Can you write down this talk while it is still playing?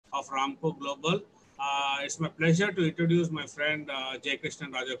of RAMCO Global. It's my pleasure to introduce my friend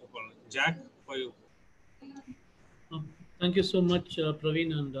Jayakrishnan Rajagopalan. Jack, for you. Thank you so much,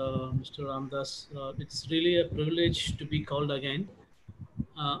 Praveen and Mr. Ramdas. It's really a privilege to be called again.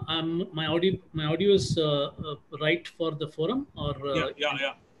 My audio is right for the forum, or yeah,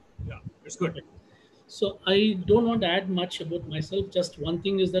 it's good. Okay. So I don't want to add much about myself. Just one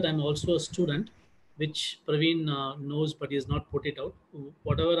thing is that I'm also a student, which Praveen knows, but he has not put it out.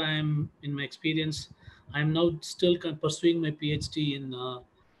 Whatever I am in my experience, I'm now still pursuing my PhD in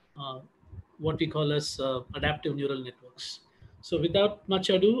what we call as adaptive neural networks. So without much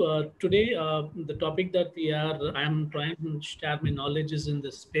ado, today the topic that I am trying to share my knowledge is in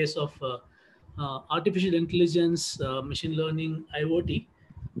the space of artificial intelligence, machine learning, IoT,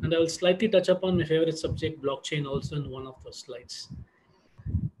 and I will slightly touch upon my favorite subject, blockchain, also in one of those slides.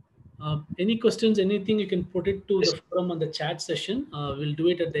 Any questions, anything, you can put it to the forum on the chat session. We'll do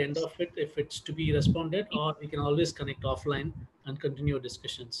it at the end of it if it's to be responded, or we can always connect offline and continue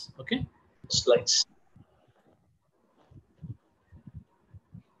discussions. Okay? Slides.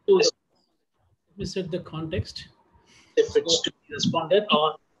 Let me set the context. If it's to be responded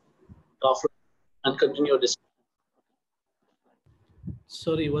or offline and continue discussion.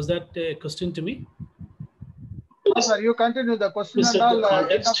 Sorry, was that a question to me? Yes, sir, you continue the question and all.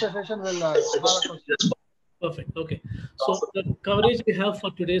 End of the session will have a question. Perfect. Okay. So the coverage we have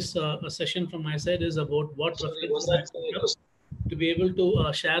for today's session from my side is about what references to be able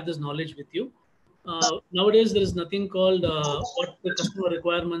to share this knowledge with you. Nowadays, there is nothing called what the customer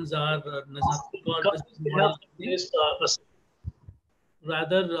requirements are.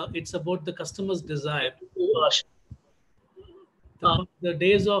 Rather, it's about the customer's desire. The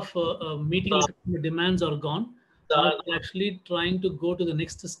days of meeting the customer demands are gone. Now we're actually trying to go to the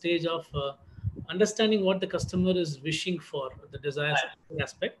next stage of understanding what the customer is wishing for, the desires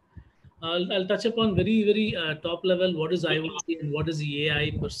aspect. I'll touch upon very top level what is IoT and what is the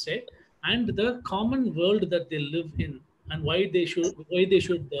AI per se, and the common world that they live in, and why they should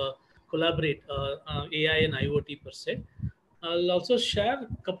collaborate AI and IoT per se. I'll also share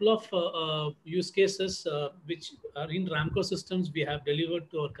a couple of use cases which are in RAMCO systems we have delivered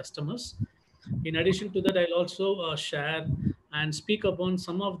to our customers. In addition to that, I'll also share and speak upon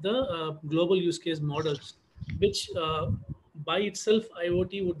some of the global use case models, which by itself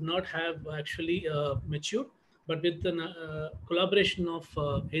IoT would not have actually matured, but with the collaboration of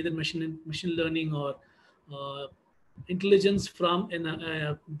either machine learning or intelligence from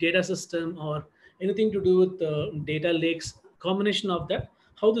a data system or anything to do with data lakes, combination of that,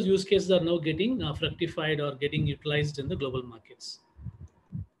 how those use cases are now getting fructified or getting utilized in the global markets.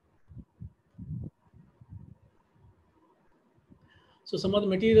 So some of the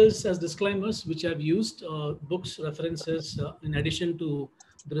materials as disclaimers which I've used, books, references, in addition to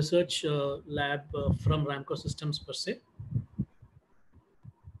the research lab from RAMCO systems per se.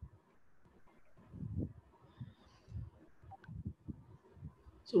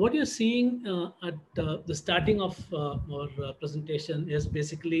 So what you're seeing at the starting of our presentation is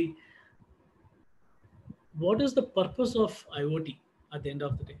basically what is the purpose of IoT at the end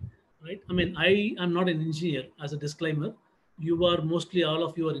of the day, right? I mean, I am not an engineer, as a disclaimer. You are mostly, all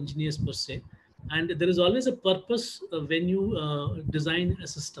of you are engineers per se. And there is always a purpose when you design a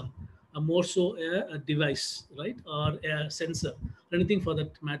system, more so a device, right? Or a sensor, anything for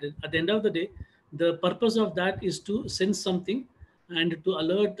that matter. At the end of the day, the purpose of that is to sense something and to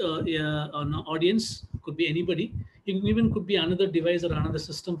alert an audience, could be anybody, even could be another device or another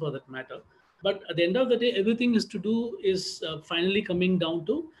system for that matter. But at the end of the day, everything is to do is finally coming down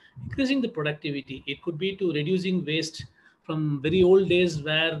to increasing the productivity. It could be to reducing waste from very old days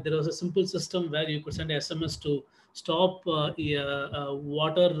where there was a simple system where you could send SMS to stop a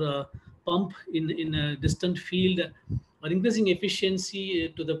water pump in a distant field, or increasing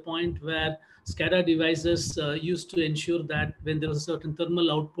efficiency to the point where SCADA devices used to ensure that when there was a certain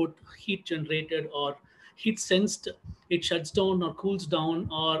thermal output, heat generated or heat sensed, it shuts down or cools down,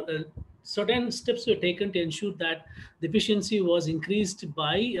 or certain steps were taken to ensure that the efficiency was increased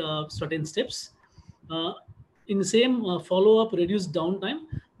by certain steps. In the same follow-up, reduced downtime,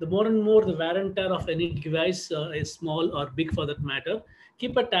 the more and more the wear and tear of any device is small or big for that matter.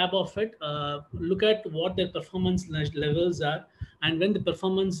 Keep a tab of it, look at what their performance levels are, and when the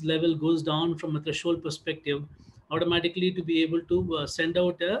performance level goes down from a threshold perspective, automatically to be able to send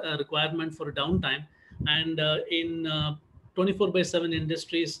out a requirement for a downtime. And in 24/7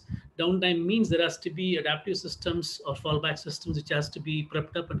 industries, downtime means there has to be adaptive systems or fallback systems which has to be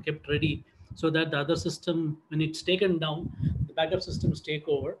prepped up and kept ready, so that the other system, when it's taken down, the backup systems take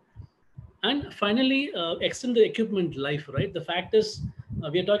over. And finally, extend the equipment life, right? The fact is,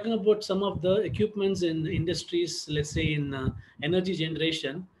 We are talking about some of the equipments in the industries, let's say in energy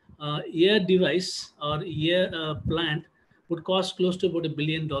generation. A device or a plant would cost close to about $1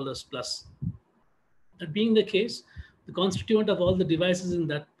 billion plus. That being the case, the constituent of all the devices in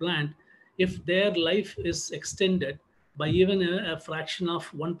that plant, if their life is extended by even a fraction of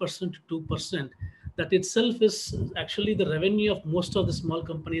 1% to 2%, that itself is actually the revenue of most of the small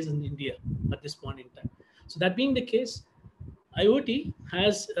companies in India at this point in time. So that being the case, IoT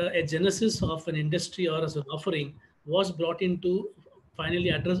has a genesis of an industry or as an offering was brought in to finally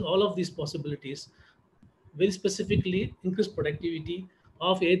address all of these possibilities, very specifically increase productivity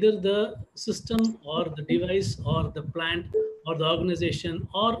of either the system or the device or the plant or the organization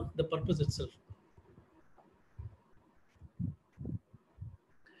or the purpose itself.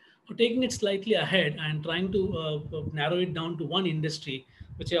 Taking it slightly ahead and trying to narrow it down to one industry,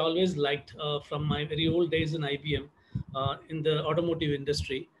 which I always liked from my very old days in IBM in the automotive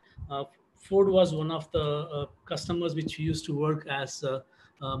industry. Ford was one of the customers which used to work as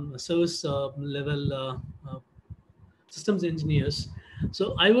service level systems engineers.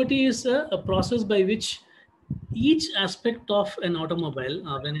 So IoT is a process by which each aspect of an automobile,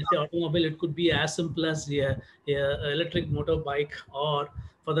 when I say automobile, it could be as simple as a electric motorbike, or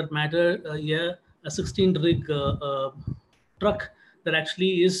for that matter, a 16 rig truck that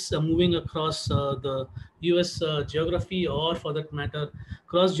actually is moving across the US geography, or for that matter,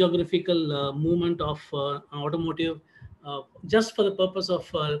 cross geographical movement of automotive, just for the purpose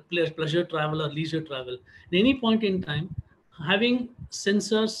of pleasure travel or leisure travel. At any point in time, having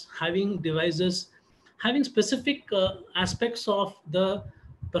sensors, having devices, having specific aspects of the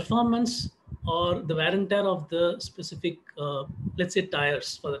performance or the wear and tear of the specific, let's say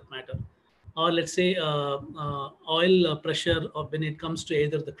tires for that matter, or let's say oil pressure of when it comes to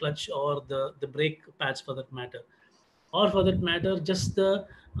either the clutch or the brake pads for that matter, or for that matter, just the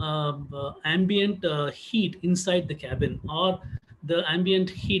ambient heat inside the cabin, or the ambient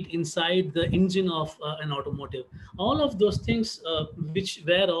heat inside the engine of an automotive. All of those things, which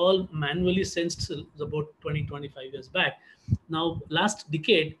were all manually sensed about 20, 25 years back. Now, last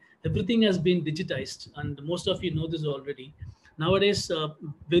decade, everything has been digitized, and most of you know this already. Nowadays,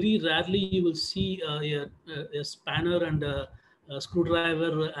 very rarely you will see a spanner and a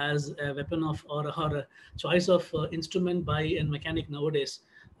screwdriver as a weapon of or a choice of instrument by a mechanic nowadays.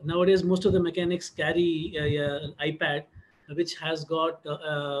 Nowadays, most of the mechanics carry an iPad, which has got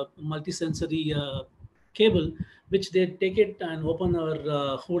a multi-sensory cable, which they take it and open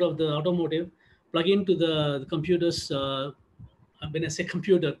our hood of the automotive, plug into the computer's when I say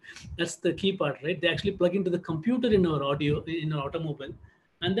computer, that's the key part, right? They actually plug into the computer in our audio, in our automobile,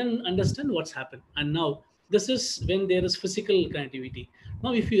 and then understand what's happened. And now this is when there is physical connectivity.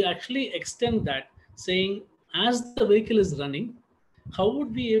 Now, if you actually extend that, saying as the vehicle is running, how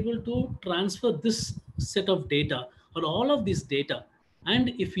would we able to transfer this set of data or all of this data? And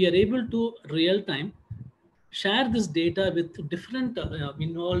if we are able to real time share this data with different,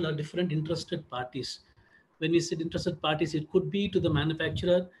 different interested parties. When we say interested parties, it could be to the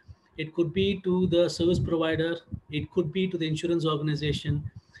manufacturer, it could be to the service provider, it could be to the insurance organization,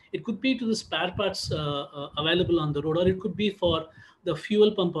 it could be to the spare parts available on the road, or it could be for the fuel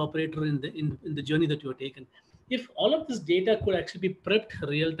pump operator in the journey that you have taken. If all of this data could actually be prepped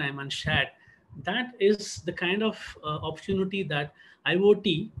real time and shared, that is the kind of opportunity that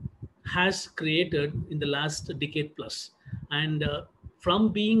IoT has created in the last decade plus. And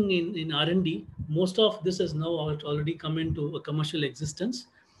from being in R&D, most of this has now already come into a commercial existence.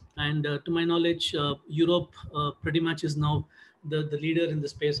 And to my knowledge, Europe pretty much is now the leader in the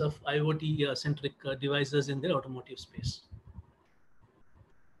space of IoT-centric devices in the automotive space.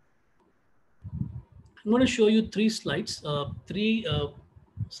 I'm going to show you three slides of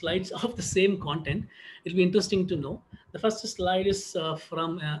the same content. It'll be interesting to know. The first slide is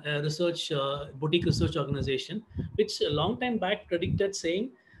from a research, boutique research organization, which a long time back predicted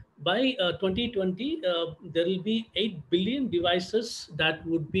saying by 2020, there will be 8 billion devices that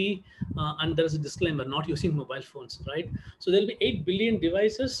would be, and there's a disclaimer, not using mobile phones, right? So there'll be 8 billion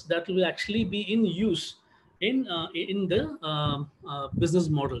devices that will actually be in use in the business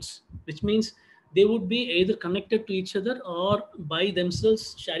models, which means they would be either connected to each other or by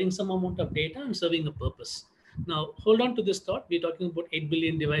themselves sharing some amount of data and serving a purpose. Now, hold on to this thought. We're talking about 8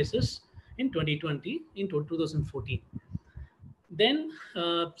 billion devices in 2020, in 2014. Then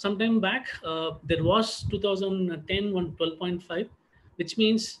sometime back, there was 2010 one 12.5, which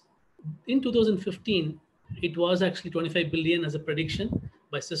means in 2015, it was actually 25 billion as a prediction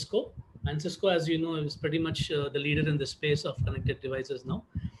by Cisco. And Cisco, as you know, is pretty much the leader in the space of connected devices now.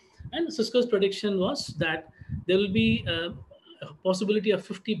 And Cisco's prediction was that there will be a possibility of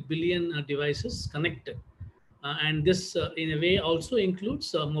 50 billion devices connected. And this, in a way, also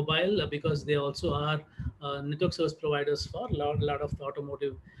includes mobile because they also are network service providers for a lot of the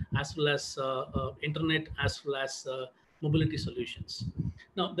automotive, as well as internet, as well as mobility solutions.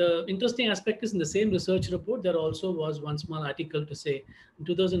 Now, the interesting aspect is in the same research report, there also was one small article to say in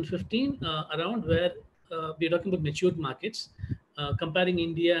 2015 around where we're talking about matured markets, comparing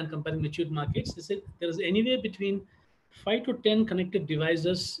India and comparing matured markets. They said there is anywhere between 5 to 10 connected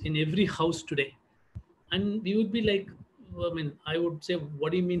devices in every house today. And we would be like, I mean, I would say,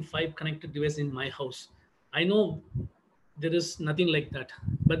 what do you mean 5 connected devices in my house? I know there is nothing like that.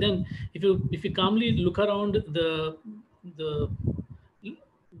 But then if you calmly look around the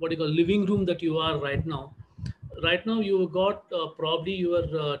what do you call living room that you are right now, you got probably your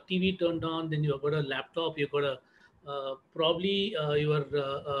TV turned on, then you've got a laptop, you've got a probably your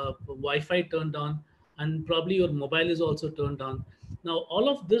Wi-Fi turned on, and probably your mobile is also turned on. Now, all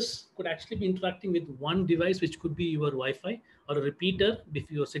of this could actually be interacting with one device, which could be your Wi-Fi or a repeater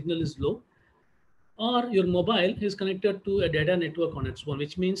if your signal is low, or your mobile is connected to a data network on its own,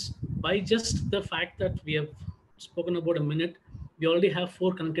 which means by just the fact that we have spoken about a minute, we already have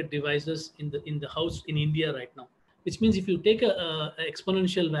 4 connected devices in the house in India right now, which means if you take a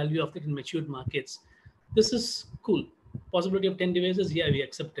exponential value of it in matured markets, this is cool. Possibility of 10 devices, yeah, we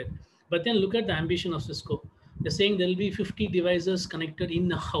accept it. But then look at the ambition of Cisco. They're saying there will be 50 devices connected in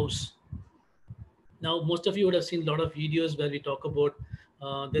the house. Now, most of you would have seen a lot of videos where we talk about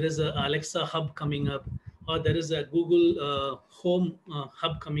there is a Alexa hub coming up, or there is a Google Home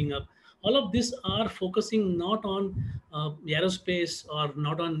hub coming up. All of these are focusing not on aerospace or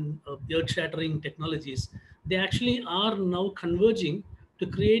not on earth-shattering technologies. They actually are now converging to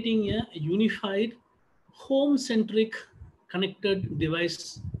creating a unified home-centric connected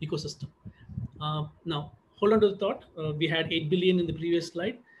device ecosystem. Now, hold on to the thought. We had 8 billion in the previous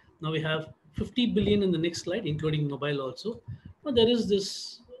slide. Now we have 50 billion in the next slide, including mobile also. Now there is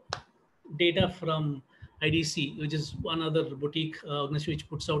this data from IDC, which is one other boutique organization which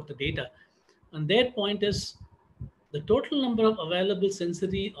puts out the data. And their point is the total number of available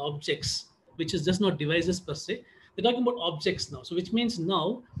sensory objects, which is just not devices per se. They're talking about objects now. So which means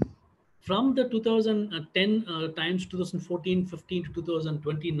now from the 2010 times 2014, 15 to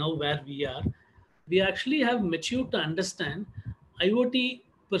 2020, now where we actually have matured to understand IoT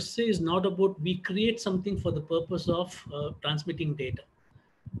per se is not about we create something for the purpose of transmitting data.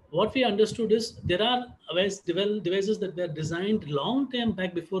 What we understood is there are devices that were designed long time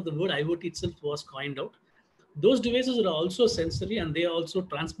back before the word IoT itself was coined out. Those devices are also sensory and they also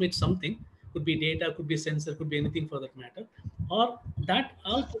transmit something. Could be data, could be sensor, could be anything for that matter. Or that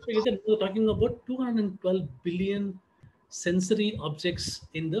all put together, we're talking about 212 billion sensory objects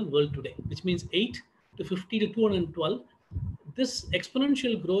in the world today, which means 8 to 50 to 212. This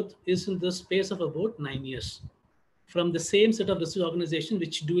exponential growth is in the space of about 9 years from the same set of research organizations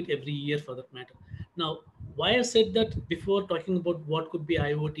which do it every year for that matter. Now, why I said that before talking about what could be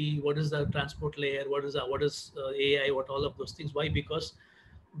IoT, what is the transport layer, what is AI, what all of those things. Why? Because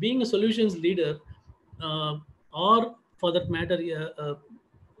being a solutions leader or for that matter,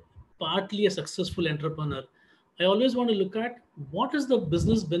 partly a successful entrepreneur, I always want to look at what is the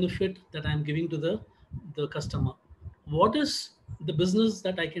business benefit that I'm giving to the customer. What is the business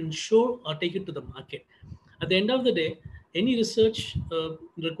that I can show or take it to the market? At the end of the day, any research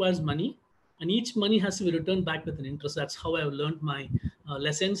requires money, and each money has to be returned back with an interest. That's how I've learned my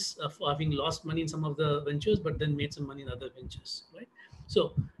lessons of having lost money in some of the ventures, but then made some money in other ventures, right?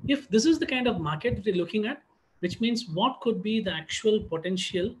 So if this is the kind of market we're looking at, which means what could be the actual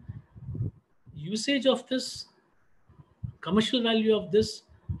potential usage of this, commercial value of this,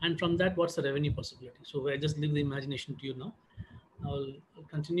 and from that, what's the revenue possibility? So I just leave the imagination to you now. I'll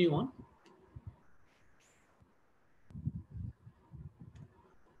continue on.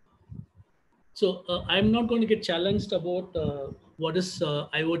 So I'm not going to get challenged about what is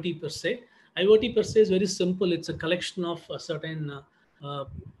IoT per se. IoT per se is very simple. It's a collection of certain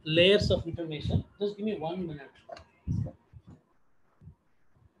layers of information. Just give me 1 minute.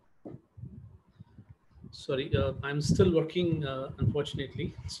 Sorry, I'm still working,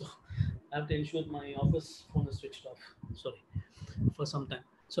 unfortunately. So I have to ensure my office phone is switched off. Sorry, for some time.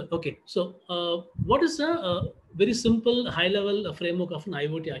 So, okay. So what is a very simple high-level framework of an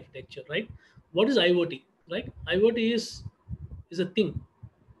IoT architecture, right? What is IoT, right? IoT is a thing.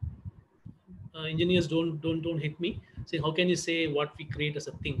 Engineers don't hit me saying, how can you say what we create as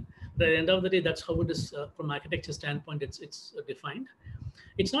a thing? But at the end of the day, that's how it is from architecture standpoint, it's defined.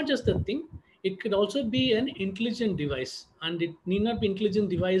 It's not just a thing. It could also be an intelligent device, and it need not be intelligent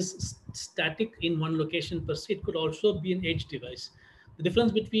device static in one location per se. It could also be an edge device. The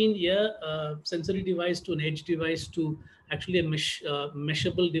difference between a sensory device to an edge device to actually a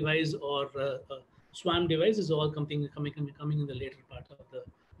meshable device or a SWAM device is all coming in the later part of the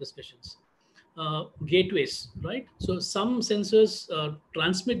discussions. Gateways, right? So some sensors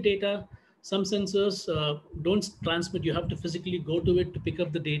transmit data, some sensors don't transmit. You have to physically go to it to pick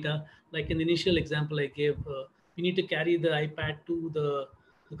up the data. Like in the initial example I gave, you need to carry the iPad to the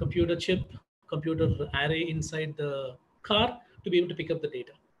computer chip, computer array inside the car to be able to pick up the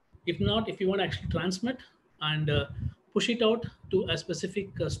data. If not, if you want to actually transmit and push it out to a specific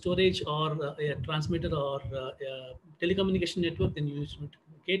storage or a transmitter or a telecommunication network, then you use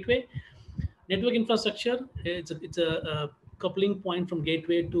gateway. Network infrastructure, it's a coupling point from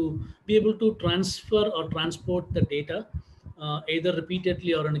gateway to be able to transfer or transport the data either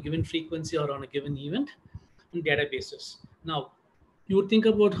repeatedly or on a given frequency or on a given event in databases. Now, you would think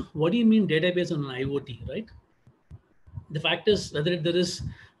about what do you mean database on an IoT, right? The fact is, whether there is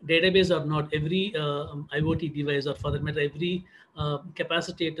database or not, every IoT device, or for that matter, every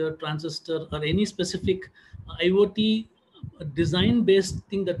capacitor, transistor, or any specific IoT design-based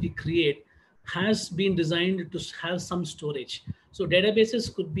thing that we create has been designed to have some storage. So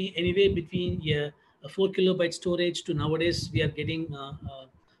databases could be anywhere between a 4 kilobyte storage to nowadays we are getting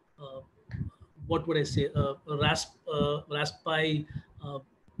what would I say, Raspberry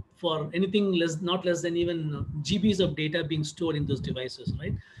for anything not less than even GBs of data being stored in those devices,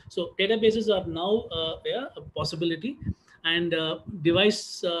 right? So databases are now a possibility, and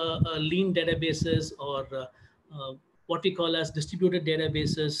device lean databases or what we call as distributed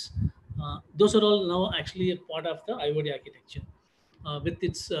databases, those are all now actually a part of the IoT architecture. With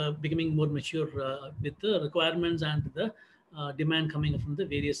its becoming more mature with the requirements and the demand coming from the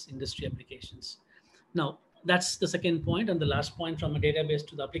various industry applications. Now, that's the second point, and the last point from a database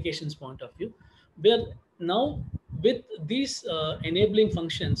to the applications point of view, where now with these enabling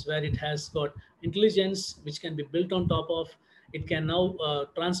functions where it has got intelligence which can be built on top of, it can now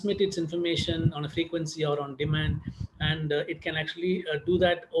transmit its information on a frequency or on demand, and it can actually do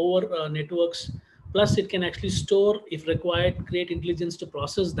that over networks. Plus, it can actually store, if required, create intelligence to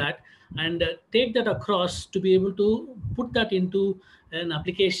process that and take that across to be able to put that into an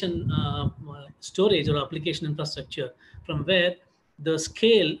application storage or application infrastructure, from where the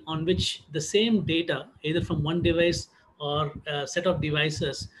scale on which the same data, either from one device or a set of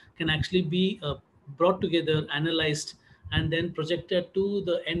devices, can actually be brought together, analyzed, and then projected to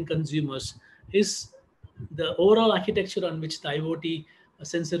the end consumers, is the overall architecture on which the IoT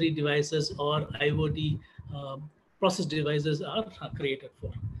sensory devices or IoT process devices are created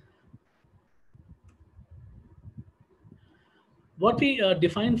for. What we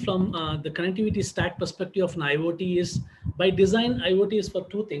define from the connectivity stack perspective of an IoT is, by design, IoT is for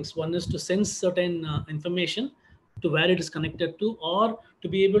two things. One is to sense certain information to where it is connected to, or to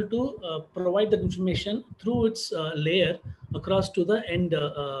be able to provide that information through its layer across to the end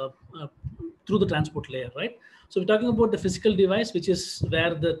through the transport layer, right? So we're talking about the physical device, which is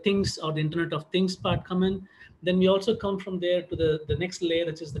where the things or the Internet of Things part come in. Then we also come from there to the next layer,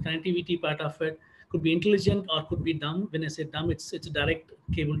 which is the connectivity part of it. Could be intelligent or could be dumb. When I say dumb, it's direct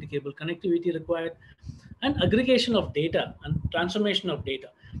cable-to-cable connectivity required, and aggregation of data and transformation of data.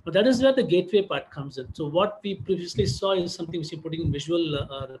 But that is where the gateway part comes in. So what we previously saw is something which we're putting in visual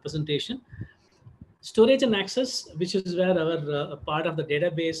representation. Storage and access, which is where our part of the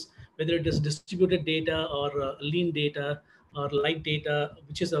database, whether it is distributed data or lean data or light data,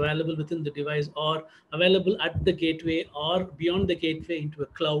 which is available within the device or available at the gateway or beyond the gateway into a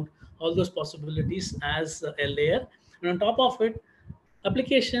cloud, all those possibilities as a layer. And on top of it,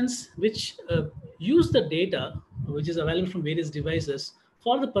 applications which use the data which is available from various devices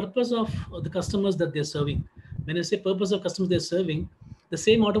for the purpose of the customers that they're serving. When I say purpose of customers they're serving, the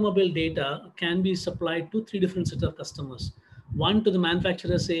same automobile data can be supplied to 3 different sets of customers. One, to the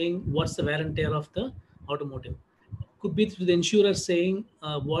manufacturer saying what's the wear and tear of the automotive. Could be to the insurer saying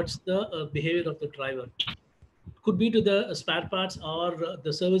what's the behavior of the driver. Could be to the spare parts or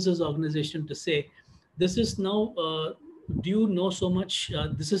the services organization to say, this is now, do you know so much?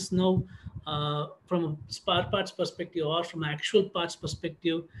 This is now from a spare parts perspective or from actual parts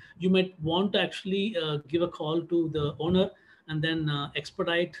perspective, you might want to actually give a call to the owner and then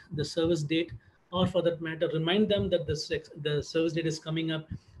expedite the service date, or for that matter, remind them that the service date is coming up.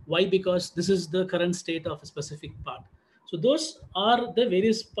 Why? Because this is the current state of a specific part. So those are the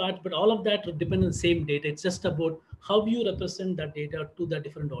various parts, but all of that depend on the same data. It's just about how you represent that data to the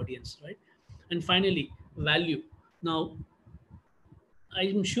different audience, right? And finally, value. Now,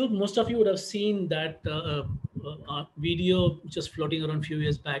 I'm sure most of you would have seen that video just floating around a few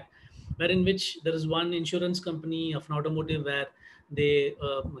years back, wherein which there is one insurance company of an automotive where they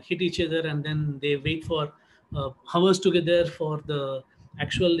hit each other and then they wait for hours together for the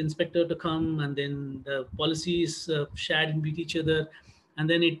actual inspector to come, and then the policy is shared with each other, and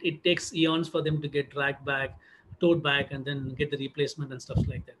then it takes eons for them to get dragged back, towed back, and then get the replacement and stuff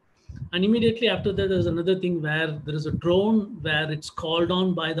like that. And immediately after that, there's another thing where there is a drone where it's called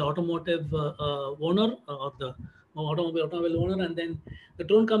on by the automotive owner or the automobile owner, and then the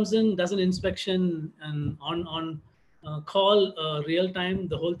drone comes in, does an inspection, and on call real time,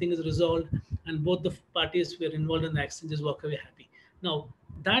 the whole thing is resolved, and both the parties who are involved in the accident just walk away happy. Now,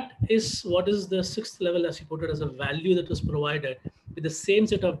 that is what is the sixth level, as you put it, as a value that was provided with the same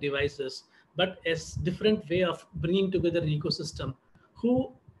set of devices, but as different way of bringing together an ecosystem who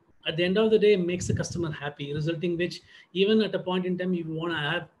at the end of the day makes the customer happy, resulting which even at a point in time, if you want to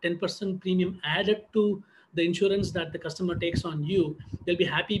have 10% premium added to the insurance that the customer takes on you, they'll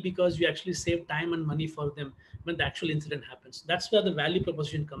be happy because you actually save time and money for them when the actual incident happens. That's where the value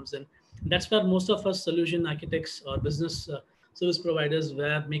proposition comes in. That's where most of us solution architects or business service providers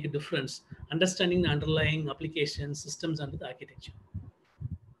where make a difference, understanding the underlying application systems under the architecture.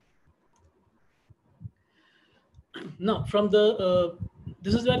 Now, from the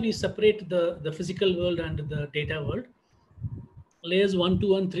this is where we separate the physical world and the data world. Layers 1,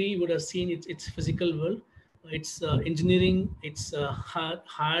 2, and 3 would have seen its physical world. It's engineering, it's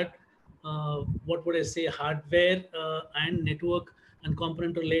hard what would I say, hardware and network and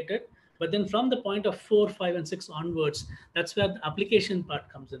component related. But then from the point of 4, 5, and 6 onwards, that's where the application part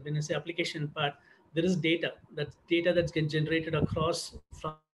comes in. When I say application part, there is data. That's data that's getting generated across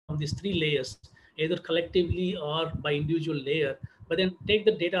from these 3 layers, either collectively or by individual layer. But then take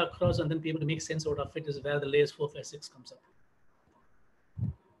the data across and then be able to make sense out of it is where the layers 4, 5, 6 comes up.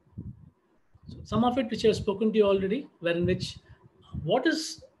 So some of it which I have spoken to you already, wherein which what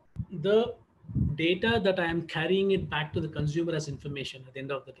is the data that I am carrying it back to the consumer as information at the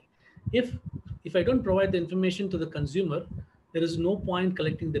end of the day. If I don't provide the information to the consumer, there is no point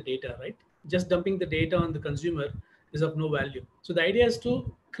collecting the data, right? Just dumping the data on the consumer is of no value. So the idea is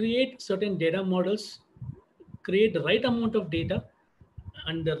to create certain data models, create the right amount of data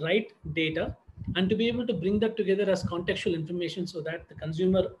and the right data, and to be able to bring that together as contextual information so that the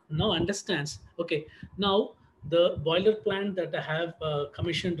consumer now understands, okay, now the boiler plant that I have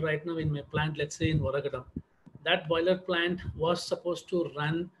commissioned right now in my plant, let's say in Varagadam, that boiler plant was supposed to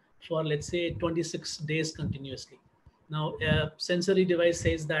run for, let's say, 26 days continuously. Now, a sensory device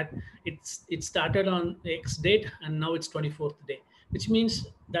says that it started on X date and now it's 24th day, which means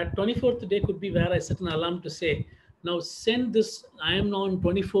that 24th day could be where I set an alarm to say, now send this, I am now on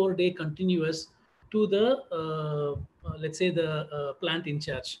 24-day continuous to the, let's say the plant in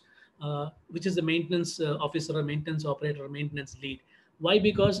charge, which is the maintenance officer or maintenance operator or maintenance lead. Why?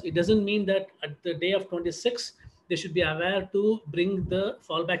 Because it doesn't mean that at the day of 26, they should be aware to bring the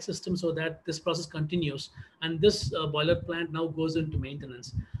fallback system so that this process continues. And this boiler plant now goes into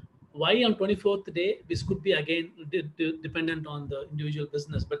maintenance. Why on 24th day? This could be again dependent on the individual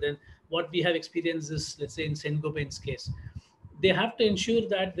business. But then what we have experienced is, let's say in Saint-Gobain's case, they have to ensure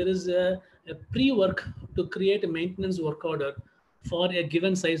that there is a pre-work to create a maintenance work order for a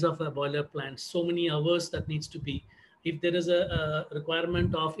given size of a boiler plant. So many hours that needs to be. If there is a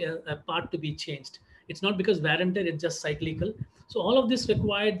requirement of a part to be changed, it's not because wear and tear, it's just cyclical. So all of this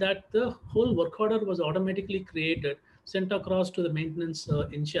required that the whole work order was automatically created, sent across to the maintenance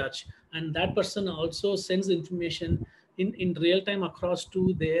in charge. And that person also sends the information in real time across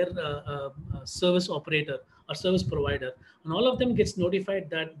to their service operator or service provider. And all of them gets notified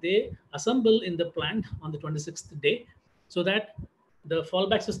that they assemble in the plant on the 26th day, so that the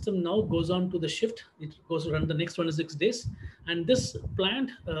fallback system now goes on to the shift. It goes to run the next 26 days. And this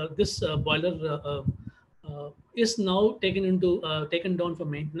plant, this boiler is now taken down for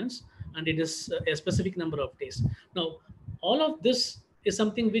maintenance, and it is a specific number of days. Now, all of this is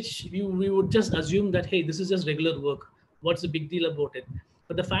something which we would just assume that, hey, this is just regular work. What's the big deal about it?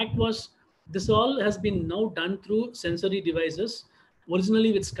 But the fact was, this all has been now done through sensory devices,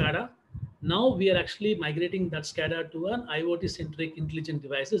 originally with SCADA. Now we are actually migrating that SCADA to an IoT-centric intelligent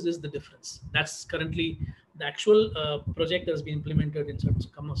devices is the difference. That's currently the actual project that has been implemented in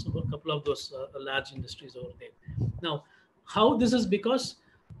a couple of those large industries over there. Now, how this is because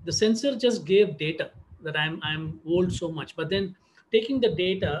the sensor just gave data that I'm old so much, but then taking the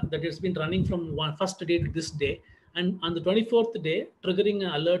data that has been running from first day to this day, and on the 24th day, triggering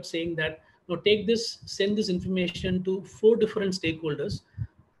an alert saying that, now take this, send this information to 4 different stakeholders.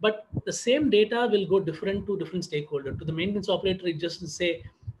 But the same data will go different to different stakeholders. To the maintenance operator, it just say,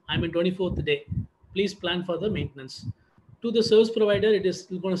 I'm in 24th day, please plan for the maintenance. To the service provider, it is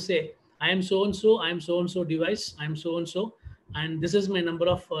going to say, I am so and so, I am so and so device, I am so and so, and this is my number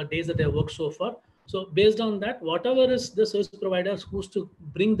of days that I worked so far. So based on that, whatever is the service provider who's to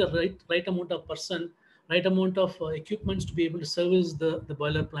bring the right amount of person, right amount of equipments to be able to service the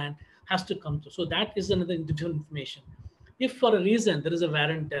boiler plant has to come through. So that is another individual information. If for a reason there is a wear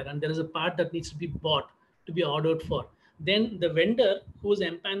and tear and there is a part that needs to be bought to be ordered for, then the vendor who is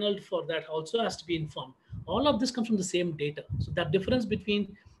empaneled for that also has to be informed. All of this comes from the same data. So that difference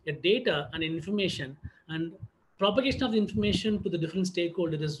between a data and information and propagation of the information to the different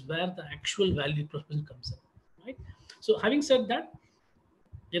stakeholders is where the actual value proposition comes in, right? So having said that,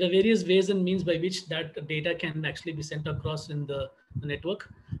 there are various ways and means by which that data can actually be sent across in the network.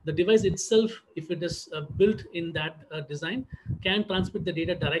 The device itself, if it is built in that design, can transmit the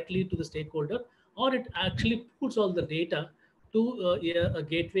data directly to the stakeholder, or it actually puts all the data to a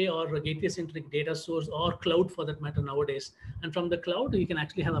gateway or a gateway centric data source or cloud for that matter nowadays. And from the cloud, you can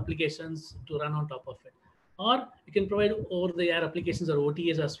actually have applications to run on top of it. Or you can provide over the air applications or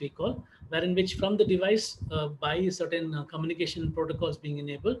OTAs as we call, wherein which from the device by certain communication protocols being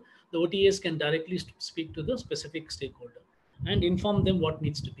enabled, the OTAs can directly speak to the specific stakeholder and inform them what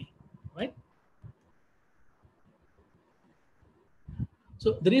needs to be, right?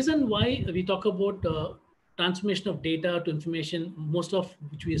 So the reason why we talk about transformation of data to information, most of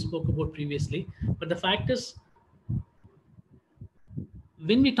which we spoke about previously, but the fact is,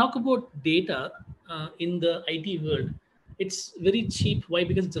 when we talk about data in the IT world, it's very cheap. Why?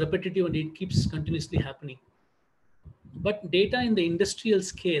 Because it's repetitive and it keeps continuously happening. But data in the industrial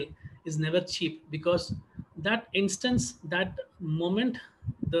scale is never cheap, because that instance, that moment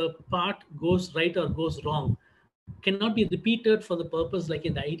the part goes right or goes wrong cannot be repeated for the purpose. Like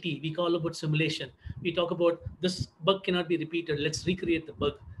in the IT, we call about simulation. We talk about this bug cannot be repeated. Let's recreate the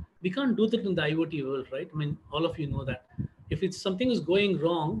bug. We can't do that in the IoT world, right? I mean, all of you know that. If it's something is going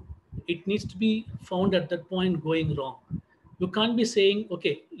wrong, it needs to be found at that point going wrong. You can't be saying,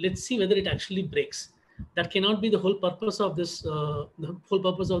 okay, let's see whether it actually breaks. That cannot be the whole purpose of this. The whole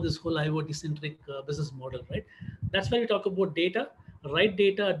purpose of this whole IoT centric business model, right? That's why we talk about data, right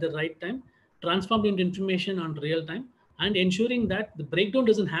data at the right time, transformed into information on real time, and ensuring that the breakdown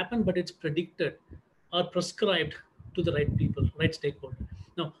doesn't happen, but it's predicted or prescribed to the right people, right stakeholder.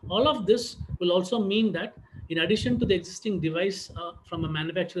 Now, all of this will also mean that in addition to the existing device from a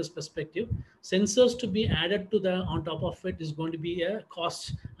manufacturer's perspective, sensors to be added to the on top of it is going to be a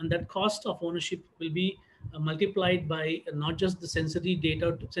cost, and that cost of ownership will be multiplied by not just the sensory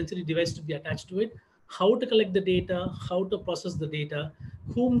data, sensory device to be attached to it, how to collect the data, how to process the data,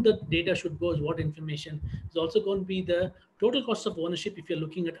 whom the data should go, what information is also going to be the total cost of ownership if you're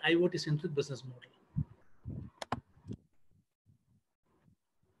looking at IoT centric business model.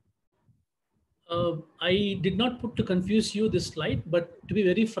 I did not put to confuse you this slide, but to be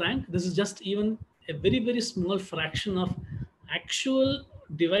very frank, this is just even a very, very small fraction of actual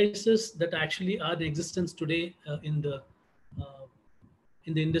devices that actually are in existence today in the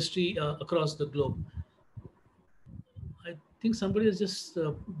industry across the globe. I think somebody has just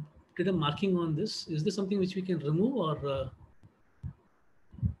did a marking on this. Is this something which we can remove or?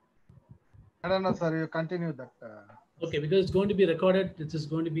 I don't know, sir. You continue that. Okay, because it's going to be recorded. This is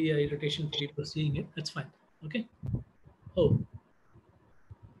going to be a irritation for people seeing it. That's fine. Okay. Oh,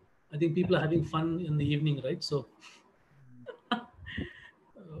 I think people are having fun in the evening, right? So,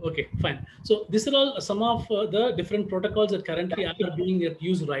 okay, fine. So these are all some of the different protocols that currently are being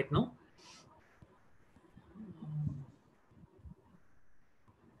used right now.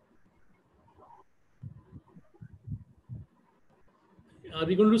 Are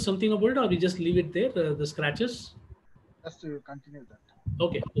we going to do something about it, or we just leave it there, the scratches? Just to continue that.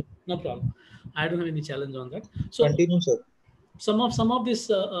 Okay, no problem. I don't have any challenge on that. So continue, sir. Some of these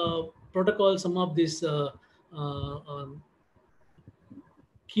protocols, some of these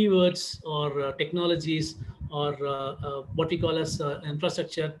keywords or technologies or what we call as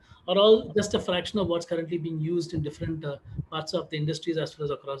infrastructure are all just a fraction of what's currently being used in different parts of the industries as well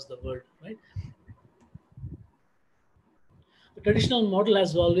as across the world, right? The traditional model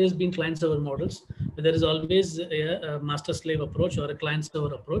has always been client-server models. There is always a master-slave approach or a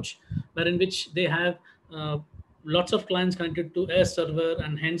client-server approach, wherein which they have lots of clients connected to a server,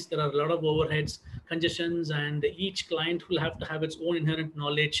 and hence there are a lot of overheads, congestions, and each client will have to have its own inherent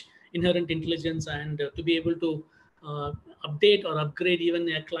knowledge, inherent intelligence, and to be able to update or upgrade even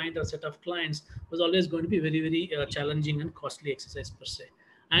a client or set of clients was always going to be very, very challenging and costly exercise per se.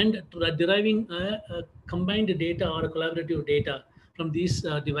 And deriving a combined data or a collaborative data from these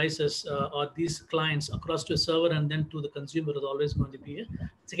devices or these clients across to a server and then to the consumer is always going to be a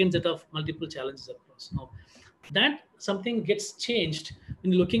second set of multiple challenges across. Now, that something gets changed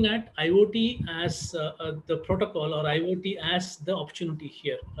in looking at IoT as the protocol or IoT as the opportunity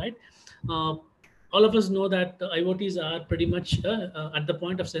here, right? Uh, all of us know that IoTs are pretty much at the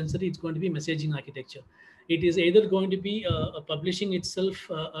point of sensory, it's going to be messaging architecture. It is either going to be publishing itself,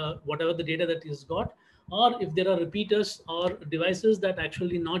 whatever the data that is got, or if there are repeaters or devices that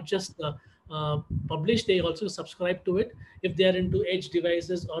actually not just publish, they also subscribe to it if they are into edge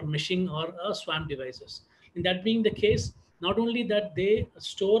devices or meshing or SWAM devices. In that being the case, not only that they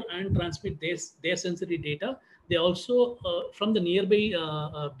store and transmit their sensory data, they also from the nearby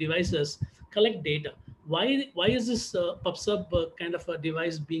devices collect data. Why is this PubSub kind of a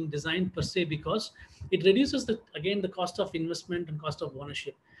device being designed per se? Because it reduces the again the cost of investment and cost of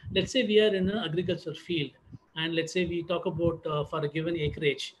ownership. Let's say we are in an agriculture field, and let's say we talk about for a given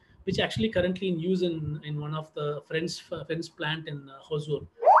acreage, which actually currently in use in one of the friends plant in Hosur.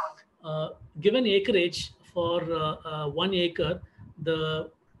 Given acreage for 1 acre, the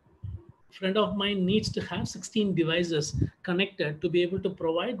friend of mine needs to have 16 devices connected to be able to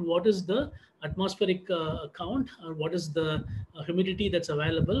provide what is the atmospheric count or what is the humidity that's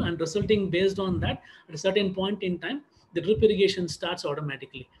available, and resulting based on that at a certain point in time the drip irrigation starts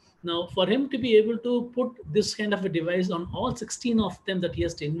automatically. Now for him to be able to put this kind of a device on all 16 of them that he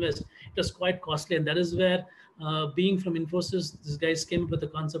has to invest, it was quite costly, and that is where being from Infosys, these guys came up with the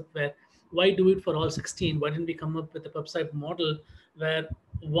concept where why do it for all 16? Why didn't we come up with a website model where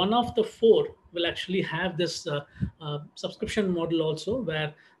one of the four will actually have this subscription model also,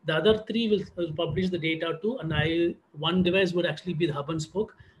 where the other three will publish the data to, and one device would actually be the hub and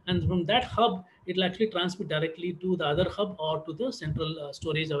spoke, and from that hub it will actually transmit directly to the other hub or to the central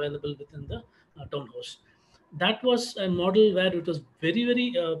storage available within the town host. That was a model where it was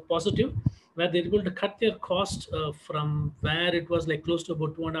very positive, where they're able to cut their cost from where it was like close to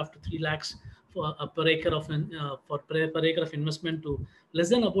about 2.5 to 3 lakhs for per acre of per acre of investment to less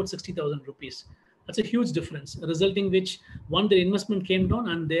than about 60,000 rupees. That's a huge difference, resulting which one, their investment came down,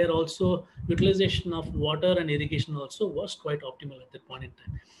 and their also utilization of water and irrigation also was quite optimal at that point in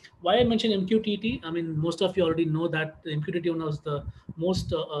time. Why I mentioned MQTT, I mean, most of you already know that the MQTT one was the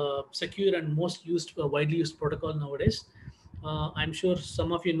most secure and most used, widely used protocol nowadays. I'm sure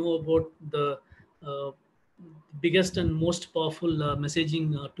some of you know about the uh, biggest and most powerful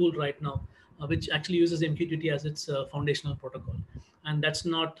messaging tool right now, which actually uses MQTT as its foundational protocol, and that's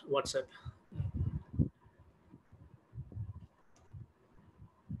not WhatsApp.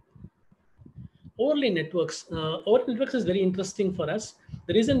 Overlay networks. Overlay networks is very interesting for us.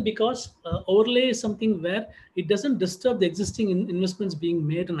 The reason because overlay is something where it doesn't disturb the existing investments being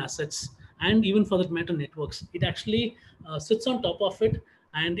made in assets, and even for that matter networks. It actually sits on top of it,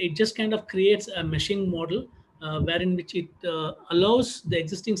 and it just kind of creates a meshing model wherein which it allows the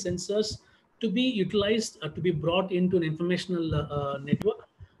existing sensors to be utilized, to be brought into an informational network,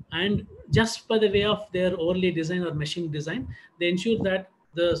 and just by the way of their overlay design or meshing design, they ensure that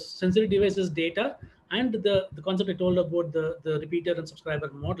the sensory devices data and the concept I told about the repeater and subscriber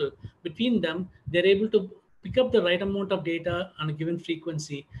model, between them, they're able to pick up the right amount of data on a given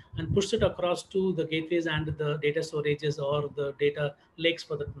frequency and push it across to the gateways and the data storages or the data lakes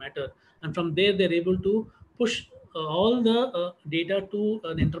for that matter. And from there, they're able to push all the data to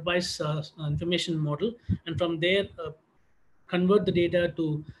an enterprise information model. And from there, convert the data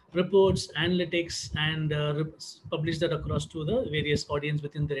to reports, analytics, and publish that across to the various audience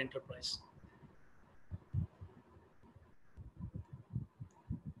within their enterprise.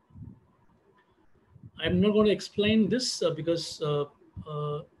 I'm not going to explain this because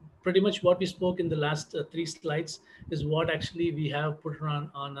pretty much what we spoke in the last 3 slides is what actually we have put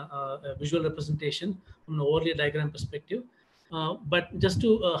on a visual representation from an overlay diagram perspective. But just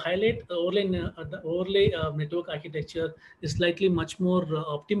to highlight, the overlay network architecture is slightly much more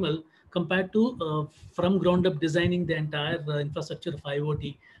optimal compared to from ground up designing the entire infrastructure of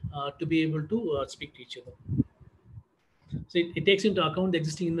IoT to be able to speak to each other. So it takes into account the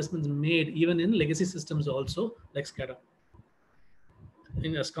existing investments made even in legacy systems also, like SCADA,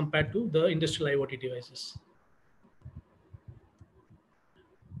 as compared to the industrial IoT devices.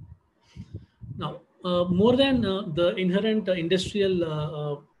 Now, more than the inherent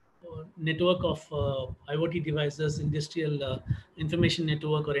industrial network of IoT devices, industrial information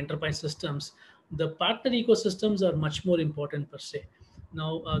network, or enterprise systems, the partner ecosystems are much more important per se.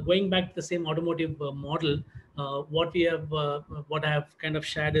 Now, going back to the same automotive model, what I have kind of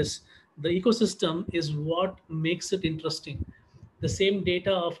shared is the ecosystem is what makes it interesting. The same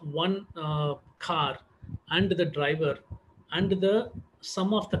data of one car and the driver and the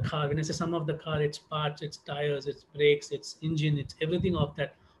sum of the car. When I say sum of the car, it's parts, it's tires, it's brakes, it's engine, it's everything of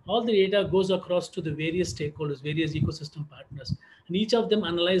that. all the data goes across to the various stakeholders, various ecosystem partners, and each of them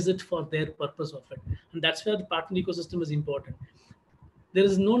analyze it for their purpose of it. And that's where the partner ecosystem is important. There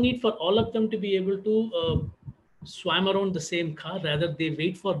is no need for all of them to be able to swam around the same car. Rather, they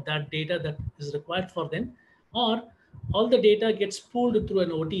wait for that data that is required for them, or all the data gets pulled through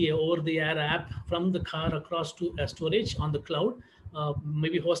an OTA, over the air app, from the car across to a storage on the cloud,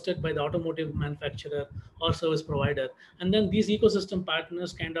 maybe hosted by the automotive manufacturer or service provider. And then these ecosystem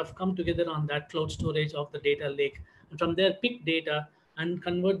partners kind of come together on that cloud storage of the data lake, and from there pick data and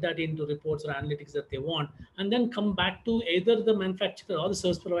convert that into reports or analytics that they want, and then come back to either the manufacturer or the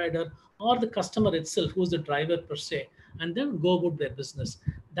service provider or the customer itself, who's the driver per se, and then go about their business.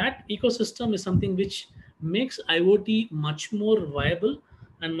 That ecosystem is something which makes IoT much more viable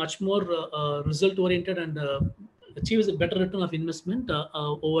and much more result oriented, and achieves a better return of investment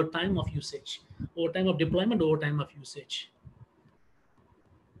over time of usage, over time of deployment, over time of usage.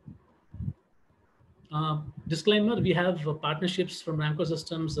 Disclaimer, we have partnerships from RAMCO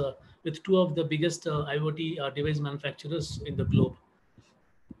Systems with two of the biggest IoT device manufacturers in the globe.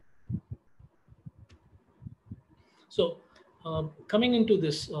 So coming into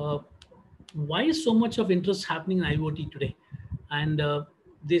this, why is so much of interest happening in IoT today? And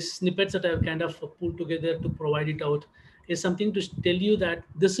these snippets that I've kind of pulled together to provide it out is something to tell you that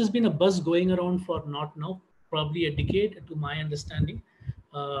this has been a buzz going around for not now, probably a decade to my understanding,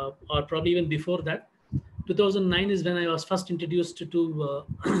 or probably even before that. 2009 is when I was first introduced to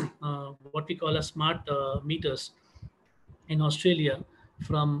what we call as smart meters in Australia,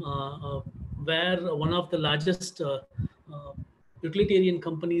 from where one of the largest utilitarian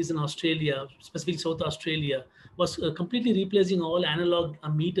companies in Australia, specifically South Australia, was completely replacing all analog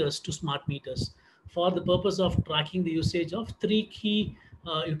meters to smart meters for the purpose of tracking the usage of three key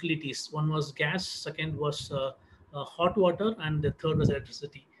utilities. One was gas, second was hot water, and the third was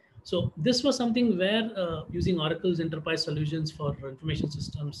electricity. So this was something where using Oracle's enterprise solutions for information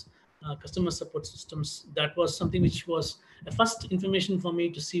systems, customer support systems, that was something which was a first information for me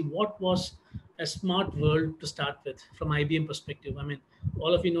to see what was a smart world to start with from IBM perspective. I mean,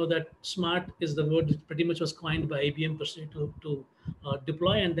 all of you know that smart is the word that pretty much was coined by IBM per se to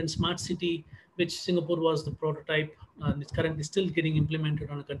deploy, and then smart city, which Singapore was the prototype, and it's currently still getting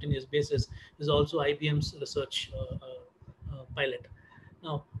implemented on a continuous basis, is also IBM's research pilot.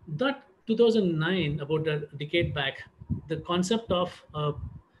 Now, that 2009, about a decade back, the concept of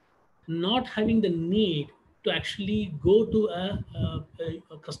not having the need to actually go to a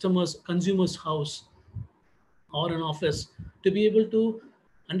consumer's house or an office to be able to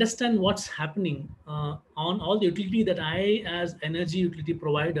understand what's happening on all the utility that I, as energy utility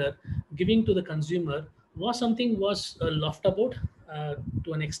provider, giving to the consumer, was something was laughed about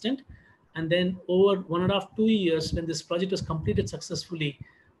to an extent. And then over 1.5 to 2 years, when this project was completed successfully,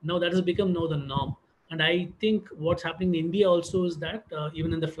 now that has become now the norm. And I think what's happening in India also is that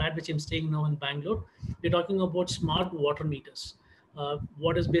even in the flat which I'm staying now in Bangalore, we're talking about smart water meters.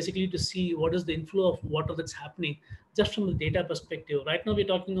 What is basically to see what is the inflow of water that's happening just from the data perspective. Right now, we're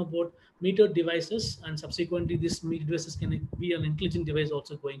talking about metered devices, and subsequently, these metered devices can be an intelligent device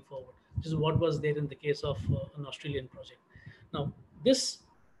also going forward, which is what was there in the case of an Australian project. Now, this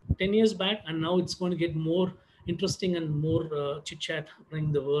 10 years back, and now it's going to get more interesting and more chit chat happening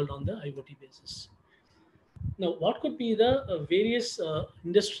in the world on the IoT basis. Now, what could be the various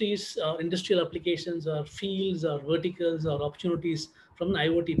industries, industrial applications, or fields, or verticals, or opportunities from an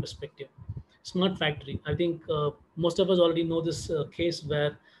IoT perspective? Smart factory. I think most of us already know this case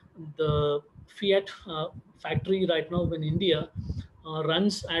where the Fiat factory right now in India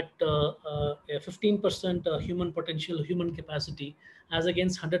runs at a 15% human potential, human capacity, as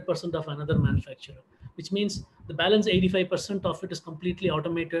against 100% of another manufacturer, which means the balance 85% of it is completely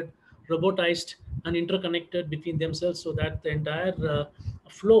automated, robotized, and interconnected between themselves, so that the entire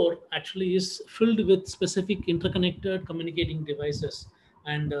floor actually is filled with specific interconnected communicating devices.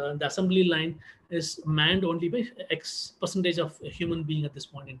 And the assembly line is manned only by X percentage of a human being at this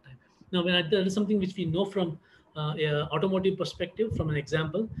point in time. Now, that is something which we know from automotive perspective, from an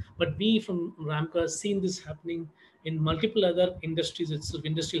example, but we from RAMCO has seen this happening in multiple other industries itself,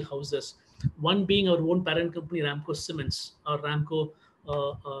 industrial houses. One being our own parent company, RAMCO Cements, or RAMCO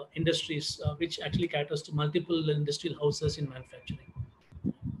Industries, which actually caters to multiple industrial houses in manufacturing.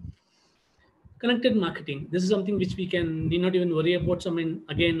 Connected marketing. This is something which we need not even worry about. So, I mean,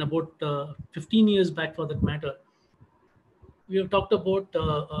 again, about 15 years back, for that matter, we have talked about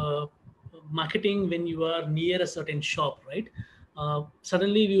marketing when you are near a certain shop, right?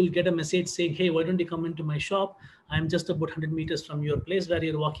 Suddenly we will get a message saying, hey, why don't you come into my shop? I'm just about 100 meters from your place where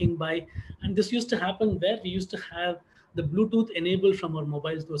you're walking by. And this used to happen where we used to have the Bluetooth enabled from our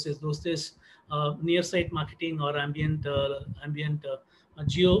mobiles those days, near site marketing or ambient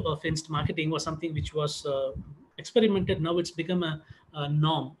geo fenced marketing was something which was experimented. Now it's become a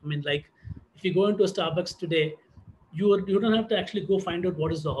norm. I mean, like if you go into a Starbucks today, you don't have to actually go find out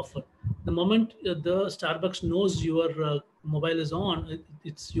what is the offer. The moment the Starbucks knows your mobile is on,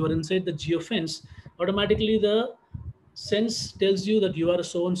 it's you are inside the geo fence. Automatically, the sense tells you that you are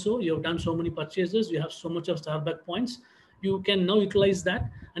so and so, you have done so many purchases, you have so much of Starbucks points. You can now utilize that,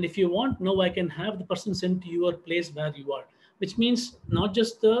 and if you want, now I can have the person sent to your place where you are, which means not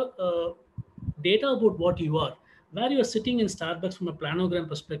just the data about what you are, where you are sitting in Starbucks from a planogram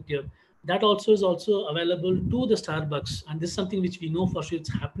perspective, that also is also available to the Starbucks. And this is something which we know for sure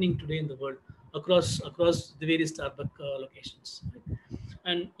it's happening today in the world across the various Starbucks locations. Right?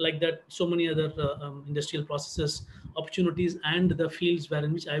 And like that, so many other industrial processes, opportunities, and the fields where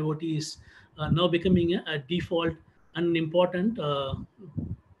in which IoT is now becoming a default and an important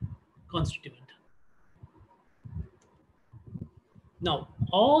constituent. Now,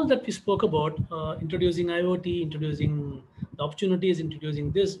 all that we spoke about, introducing IoT, introducing the opportunities,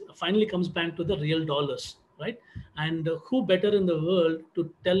 introducing this, finally comes back to the real dollars, right? And who better in the world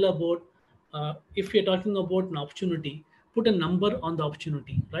to tell about, if you're talking about an opportunity, put a number on the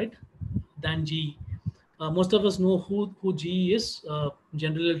opportunity, right? Than GE. Most of us know who GE is,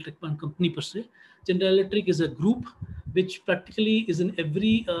 General Electric company per se. General Electric is a group which practically is in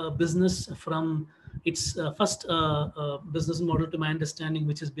every business from its first business model, to my understanding,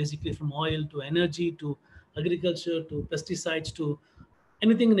 which is basically from oil to energy to agriculture to pesticides to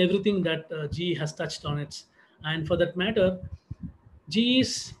anything and everything that GE has touched on it. And for that matter,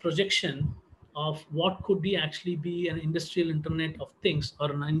 GE's projection of what could be actually be an industrial Internet of Things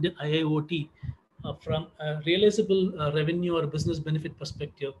or an IIoT from a realizable revenue or business benefit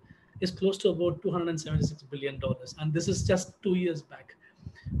perspective is close to about $276 billion. And this is just 2 years back.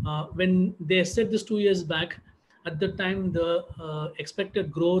 When they said this 2 years back, at the time, the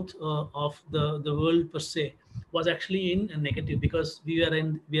expected growth of the world per se was actually in a negative, because we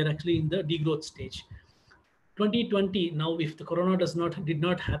are actually in the degrowth stage. 2020, now if the corona did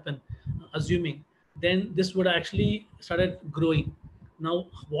not happen, assuming, then this would actually started growing. Now,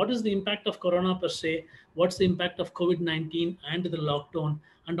 what is the impact of corona per se? What's the impact of COVID-19 and the lockdown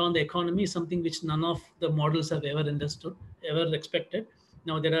and on the economy? Something which none of the models have ever understood, ever expected.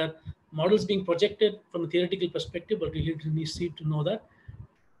 Now, there are models being projected from a theoretical perspective, but we need to know that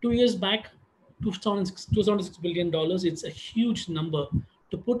 2 years back, $276 billion, it's a huge number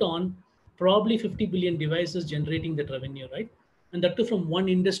to put on probably 50 billion devices generating that revenue, right? And that too from one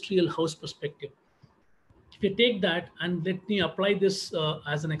industrial house perspective. If you take that and let me apply this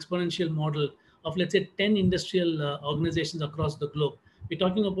as an exponential model of, let's say, 10 industrial organizations across the globe, we're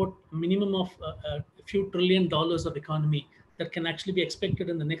talking about a minimum of a few $1 trillion of economy that can actually be expected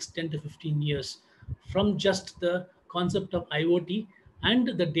in the next 10 to 15 years from just the concept of IoT and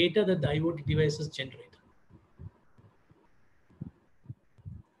the data that the IoT devices generate.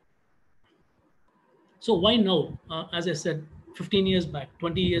 So why now? As I said, 15 years back,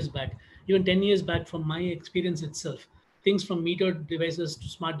 20 years back, even 10 years back, from my experience itself, things from metered devices to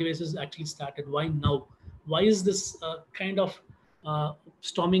smart devices actually started. Why now? Why is this kind of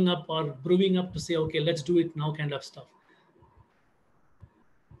storming up or brewing up to say, okay, let's do it now kind of stuff?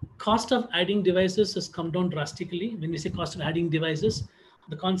 Cost of adding devices has come down drastically. When we say cost of adding devices,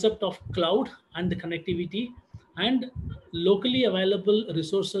 the concept of cloud and the connectivity and locally available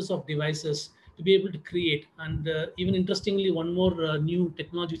resources of devices to be able to create. And even interestingly, one more new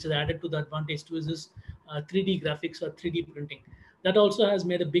technology which is added to the advantage too is this 3D graphics or 3D printing. That also has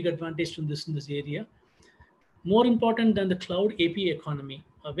made a big advantage in this area. More important than the cloud API economy.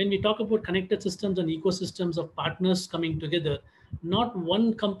 When we talk about connected systems and ecosystems of partners coming together, not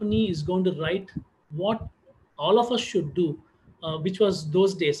one company is going to write what all of us should do, which was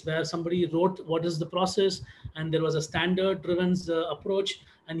those days where somebody wrote what is the process and there was a standard driven approach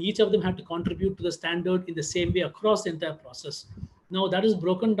and each of them had to contribute to the standard in the same way across the entire process. Now that is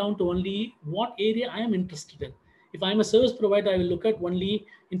broken down to only what area I am interested in. If I'm a service provider, I will look at only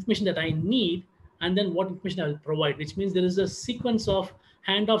information that I need and then what information I will provide, which means there is a sequence of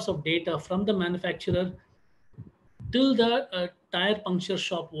handoffs of data from the manufacturer till the tire puncture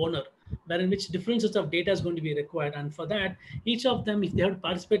shop owner, wherein which different sets of data is going to be required. And for that, each of them, if they have to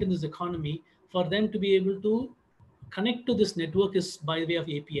participate in this economy, for them to be able to connect to this network is by way of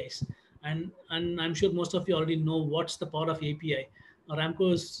APIs. And I'm sure most of you already know what's the power of API.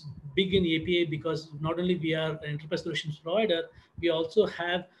 RAMCO is big in API because not only we are an enterprise solutions provider, we also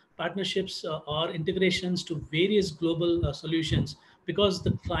have partnerships or integrations to various global solutions, because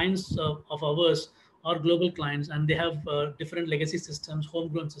the clients of ours or global clients, and they have different legacy systems,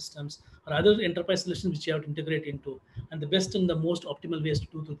 homegrown systems, or other enterprise solutions which you have to integrate into. And the best and the most optimal ways to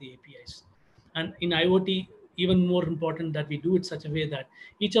do through the APIs. And in IoT, even more important that we do it such a way that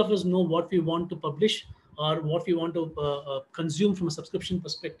each of us know what we want to publish or what we want to consume from a subscription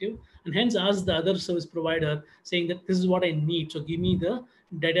perspective, and hence ask the other service provider saying that this is what I need, so give me the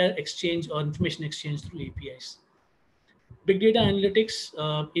data exchange or information exchange through APIs. Big data analytics,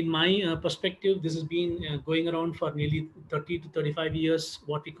 in my perspective, this has been going around for nearly 30 to 35 years,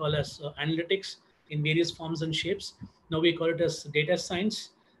 what we call as analytics in various forms and shapes. Now we call it as data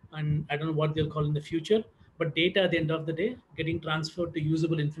science, and I don't know what they'll call in the future, but data at the end of the day, getting transferred to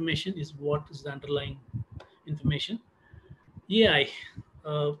usable information is what is the underlying information. AI,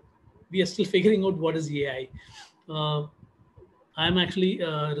 we are still figuring out what is AI. I'm actually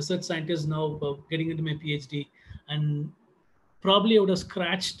a research scientist now, getting into my PhD, and probably I would have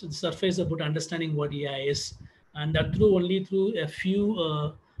scratched the surface about understanding what AI is, and that through only through a few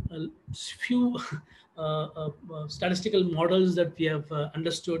statistical models that we have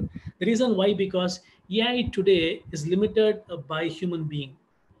understood. The reason why, because AI today is limited by human being,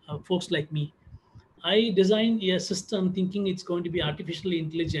 folks like me. I designed a system thinking it's going to be artificially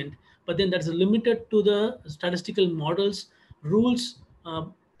intelligent, but then that's limited to the statistical models, rules,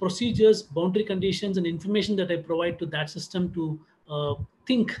 procedures, boundary conditions, and information that I provide to that system to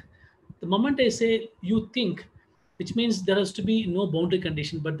think. The moment I say you think, which means there has to be no boundary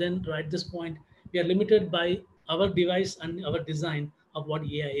condition, but then right at this point, we are limited by our device and our design of what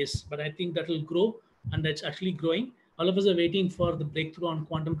AI is. But I think that will grow, and that's actually growing. All of us are waiting for the breakthrough on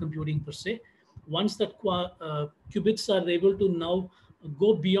quantum computing per se. Once that qubits are able to now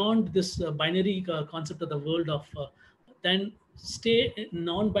go beyond this binary concept of the world of then stay in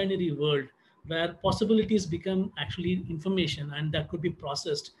non-binary world where possibilities become actually information and that could be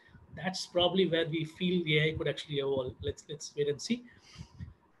processed. That's probably where we feel AI could actually evolve. Let's wait and see.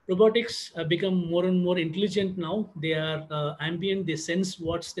 Robotics have become more and more intelligent now. They are ambient. They sense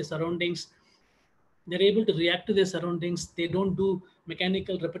what's their surroundings. They're able to react to their surroundings. They don't do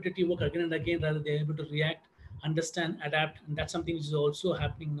mechanical repetitive work again and again. Rather, they're able to react, understand, adapt, and that's something which is also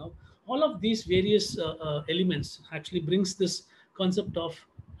happening now. All of these various elements actually brings this concept of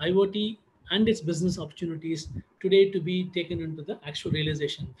IoT and its business opportunities today to be taken into the actual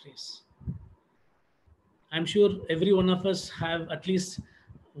realization phase. I'm sure every one of us have at least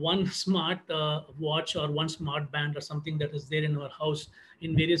one smart watch or one smart band or something that is there in our house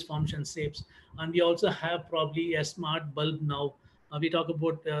in various forms and shapes. And we also have probably a smart bulb now. We talk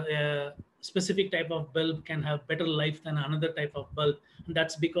about a specific type of bulb can have better life than another type of bulb. And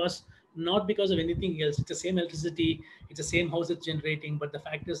that's because not because of anything else. It's the same electricity, it's the same house it's generating, but the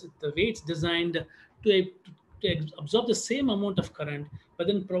fact is that the way it's designed to absorb the same amount of current, but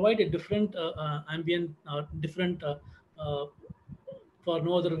then provide a different ambient, different, for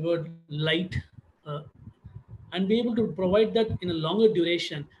no other word, light, and be able to provide that in a longer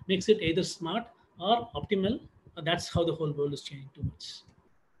duration makes it either smart or optimal. That's how the whole world is changing towards.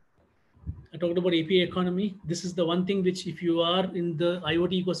 I talked about API economy. This is the one thing which, if you are in the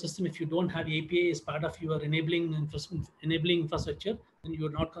IoT ecosystem, if you don't have API as part of your enabling infrastructure, then you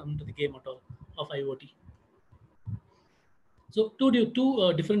will not come to the game at all of IoT. So two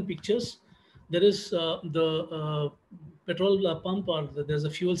different pictures. There is the petrol pump, or there's a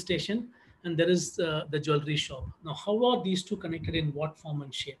fuel station, and there is the jewelry shop. Now, how are these two connected in what form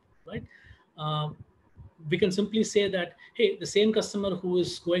and shape, right? We can simply say that, hey, the same customer who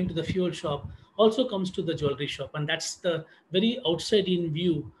is going to the fuel shop also comes to the jewelry shop. And that's the very outside-in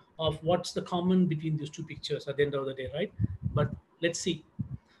view of what's the common between these two pictures at the end of the day, right? But let's see.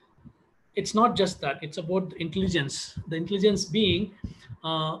 It's not just that. It's about intelligence. The intelligence being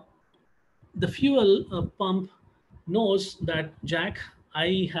the fuel pump knows that, Jack,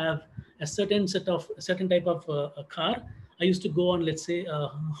 I have a certain type of a car. I used to go on, let's say, a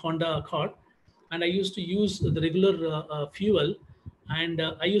Honda Accord, and I used to use the regular fuel, and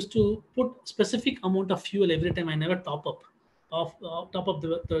I used to put specific amount of fuel every time. I never top up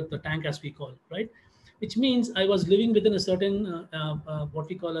the tank, as we call, right? Which means I was living within a certain what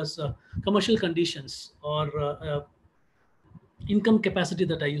we call as commercial conditions or income capacity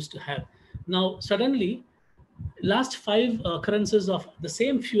that I used to have. Now, suddenly, last 5 occurrences of the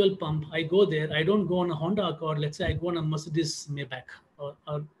same fuel pump, I go there. I don't go on a Honda Accord. Let's say I go on a Mercedes Maybach,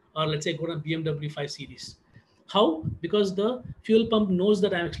 or let's say I go on a BMW 5 Series. How? Because the fuel pump knows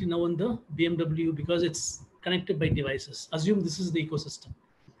that I'm actually now on the BMW because it's connected by devices. Assume this is the ecosystem.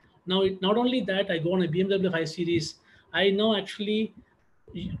 Now, not only that, I go on a BMW 5 Series, I now actually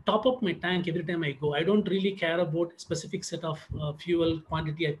top up my tank every time I go. I don't really care about a specific set of fuel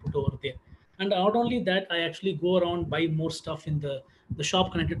quantity I put over there. And not only that, I actually go around, buy more stuff in the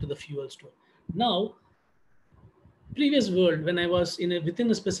shop connected to the fuel store. Now, previous world, when I was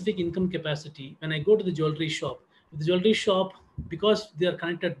within a specific income capacity, when I go to the jewelry shop, because they are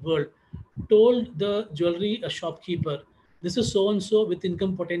connected world, told the jewelry shopkeeper, this is so and so with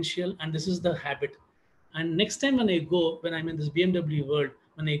income potential, and this is the habit. And next time when I go, when I'm in this BMW world,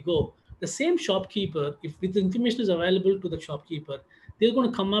 when I go, the same shopkeeper, if with the information is available to the shopkeeper, they're going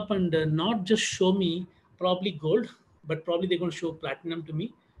to come up and not just show me probably gold, but probably they're going to show platinum to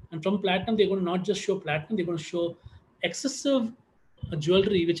me. And from platinum, they're going to not just show platinum, they're going to show excessive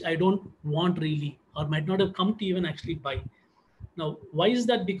jewelry, which I don't want really, or might not have come to even actually buy. Now, why is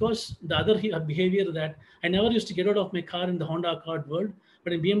that? Because the other behavior that I never used to get out of my car in the Honda Accord world,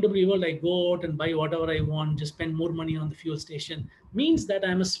 but in BMW world, I go out and buy whatever I want, just spend more money on the fuel station, means that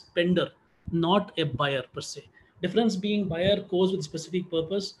I'm a spender, not a buyer per se. Difference being buyer goes with specific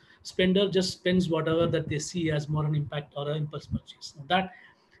purpose, spender just spends whatever that they see as more an impact or an impulse purchase. Now, that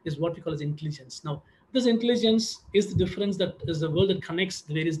is what we call as intelligence. Now, this intelligence is the difference that is the world that connects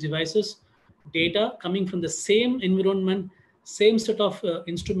the various devices, data coming from the same environment, same set of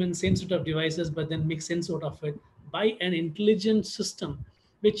instruments, same set of devices, but then make sense out of it by an intelligent system,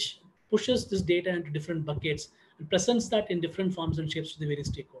 which pushes this data into different buckets and presents that in different forms and shapes to the various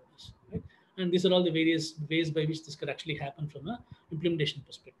stakeholders. Right? And these are all the various ways by which this could actually happen from an implementation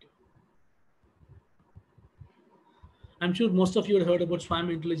perspective. I'm sure most of you have heard about swarm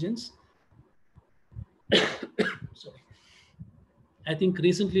intelligence. Sorry. I think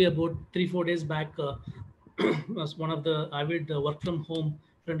recently, about 3-4 days back, was one of the avid work from home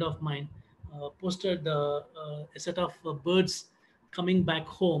friend of mine posted a set of birds coming back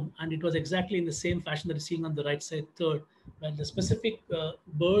home, and it was exactly in the same fashion that you're seeing on the right side third, where the specific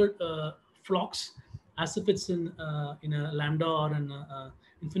bird flocks as if it's in a lambda or an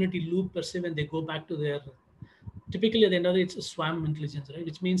infinity loop per se. When they go back to their, typically at the end of it, it's a swarm intelligence, right?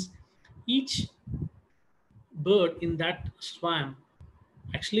 Which means each bird in that swarm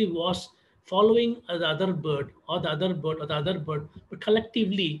actually was following the other bird or the other bird or the other bird, but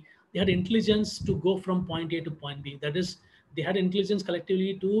collectively they had intelligence to go from point A to point B. That is, they had intelligence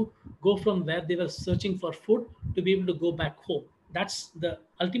collectively to go from where they were searching for food to be able to go back home. That's the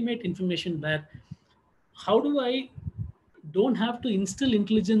ultimate information, where how do I don't have to instill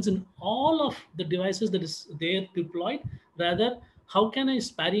intelligence in all of the devices that is there deployed. Rather, how can I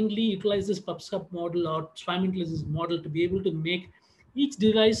sparingly utilize this PubSub model or swarm intelligence model to be able to make each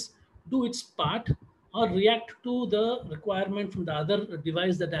device do its part or react to the requirement from the other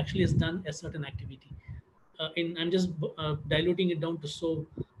device that actually has done a certain activity. I'm just diluting it down to so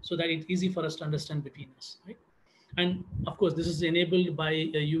that it's easy for us to understand between us, right? And of course, this is enabled by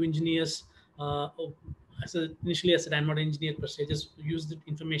you engineers. Initially, I said I'm not an engineer per se. Just use the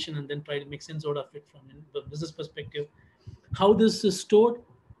information and then try to make sense out of it from the business perspective. How this is stored,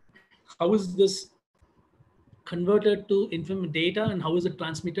 how is this converted to data, and how is it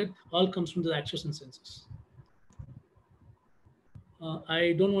transmitted, all comes from the access and sensors.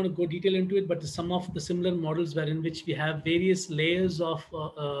 I don't want to go detail into it, but some of the similar models wherein which we have various layers of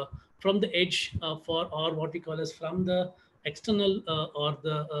from the edge or what we call as from the external or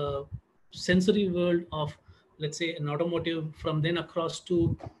the sensory world of, let's say, an automotive, from then across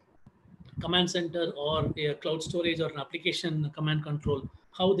to command center or a cloud storage or an application command control,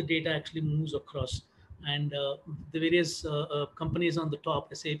 how the data actually moves across. And the various companies on the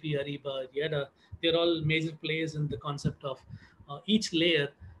top, SAP, Ariba, Yada, they're all major players in the concept of each layer.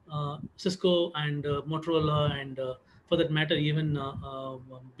 Cisco and Motorola, and for that matter, even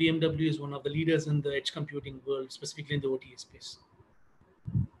BMW is one of the leaders in the edge computing world, specifically in the OTA space.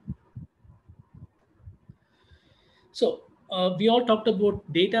 So we all talked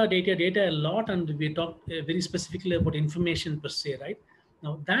about data a lot, and we talked very specifically about information per se, right?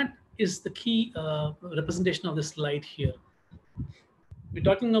 Now that is the key representation of the slide here. We're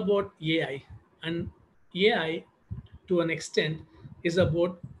talking about AI, and AI to an extent is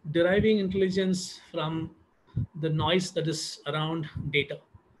about deriving intelligence from the noise that is around data,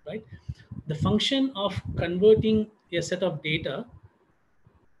 right? The function of converting a set of data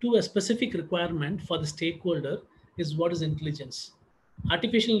to a specific requirement for the stakeholder is what is intelligence.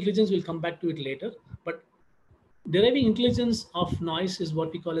 Artificial intelligence, will come back to it later, but deriving intelligence of noise is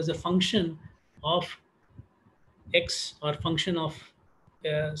what we call as a function of X, or function of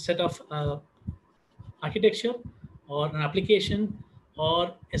a set of architecture or an application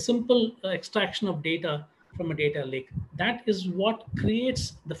or a simple extraction of data from a data lake. That is what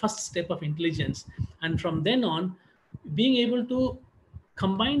creates the first step of intelligence. And from then on, being able to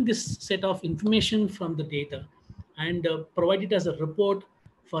combine this set of information from the data and provide it as a report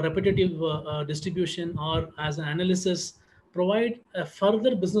for repetitive distribution or as an analysis, provide a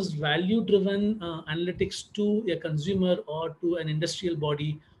further business value driven analytics to a consumer or to an industrial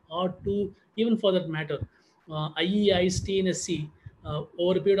body or to, even for that matter, IEI's TNSC,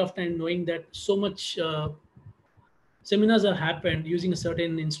 over a period of time, knowing that so much seminars have happened using a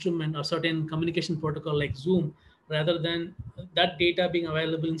certain instrument or certain communication protocol like Zoom, rather than that data being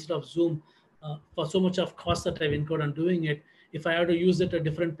available instead of Zoom, for so much of cost that I've incurred on doing it. If I have to use it a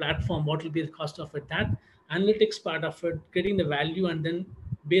different platform, what will be the cost of it? That analytics part of it, getting the value, and then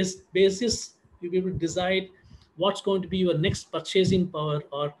basis you'll be able to decide what's going to be your next purchasing power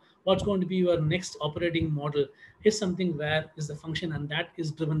or what's going to be your next operating model is something where is the function, and that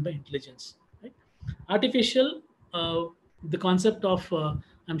is driven by intelligence. Right? Artificial, the concept of,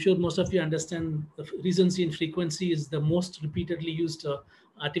 I'm sure most of you understand, the recency and frequency is the most repeatedly used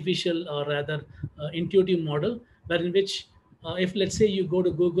artificial or rather intuitive model, wherein which if let's say you go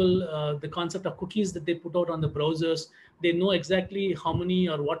to Google, the concept of cookies that they put out on the browsers, they know exactly how many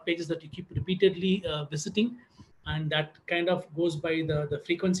or what pages that you keep repeatedly visiting, and that kind of goes by the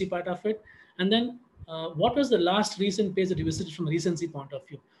frequency part of it. And then what was the last recent page that you visited from a recency point of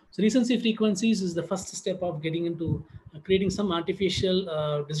view? So recency frequencies is the first step of getting into creating some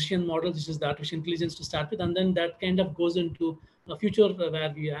artificial decision models, which is the artificial intelligence to start with, and then that kind of goes into a future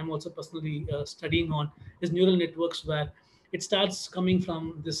where I'm also personally studying on is neural networks, where it starts coming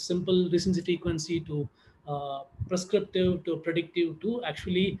from this simple recency frequency to prescriptive to predictive to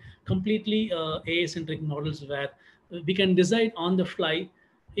actually completely AI-centric models, where we can decide on the fly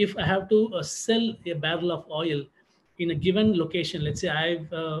if I have to sell a barrel of oil in a given location. Let's say I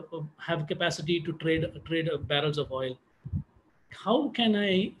have capacity to trade barrels of oil. How can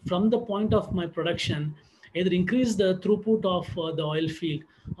I, from the point of my production, either increase the throughput of the oil field,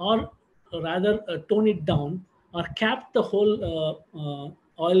 or rather tone it down, or cap the whole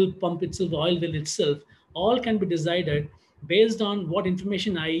oil pump itself, the oil well itself? All can be decided based on what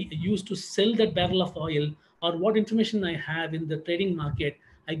information I use to sell that barrel of oil, or what information I have in the trading market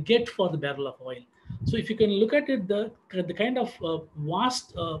I get for the barrel of oil. So if you can look at it, the kind of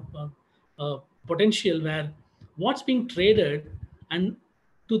vast potential where what's being traded, and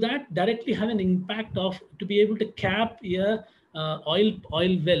to that directly have an impact of to be able to cap a oil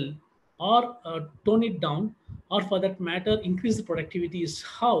well, or tone it down, or for that matter increase the productivity, is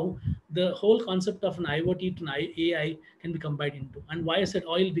how the whole concept of an IoT to an AI can be combined into. And why I said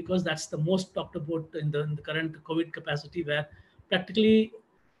oil, because that's the most talked about in the current COVID capacity, where practically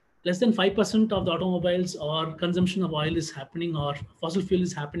less than 5% of the automobiles or consumption of oil is happening, or fossil fuel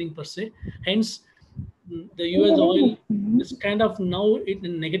is happening per se. Hence, the US oil is kind of now in a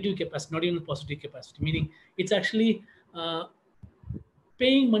negative capacity, not even a positive capacity, meaning it's actually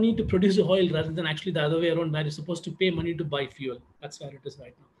paying money to produce oil rather than actually the other way around, where you're supposed to pay money to buy fuel. That's where it is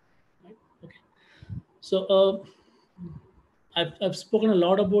right now. Right? Okay. So I've spoken a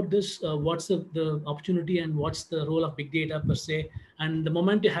lot about this. What's the opportunity and what's the role of big data per se. And the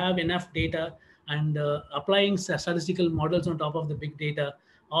moment you have enough data and applying statistical models on top of the big data,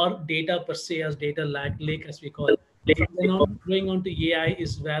 or data per se as data lake as we call it, from then on going on to AI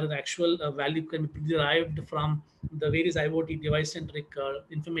is where the actual value can be derived from the various IoT device-centric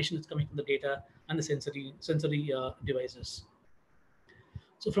information that's coming from the data and the sensory devices.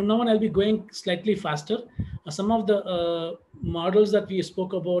 So from now on, I'll be going slightly faster. Some of the models that we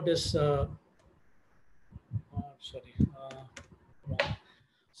spoke about is,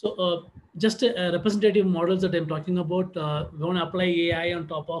 so just representative models that I'm talking about. We want to apply AI on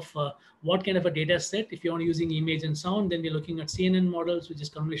top of what kind of a data set. If you want using image and sound, then we're looking at CNN models, which is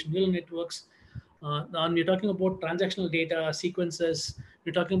convolutional neural networks. And we're talking about transactional data sequences.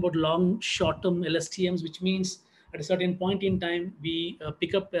 We're talking about long short-term LSTMs, which means at a certain point in time, we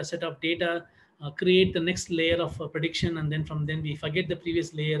pick up a set of data, create the next layer of prediction, and then from then we forget the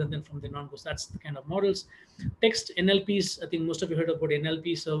previous layer, and then from then on goes. That's the kind of models. Text NLPs, I think most of you heard about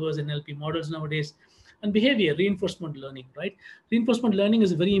NLP servers, NLP models nowadays. And behavior reinforcement learning, right? Reinforcement learning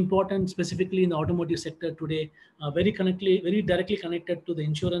is very important, specifically in the automotive sector today, very directly connected to the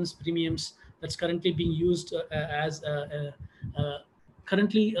insurance premiums that's currently being used as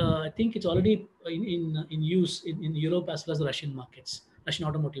currently, I think it's already in use in Europe as well as the Russian markets, Russian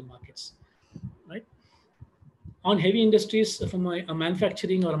automotive markets, right? On heavy industries, from a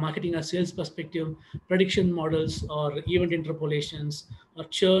manufacturing or a marketing or sales perspective, prediction models or event interpolations or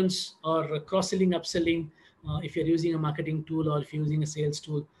churns or cross-selling, upselling, if you're using a marketing tool or if you're using a sales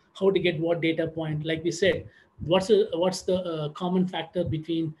tool, how to get what data point. Like we said, what's the common factor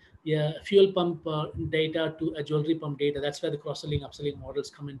between fuel pump data to a jewelry pump data? That's where the cross-selling, upselling models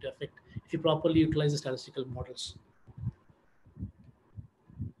come into effect if you properly utilize the statistical models.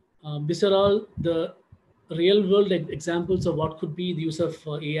 These are all the real world examples of what could be the use of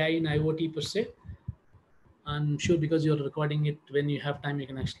AI in IoT per se. I'm sure because you're recording it, when you have time, you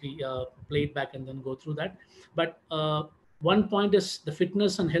can actually play it back and then go through that. But one point is the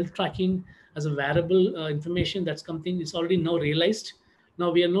fitness and health tracking as a wearable information. That's something is already now realized.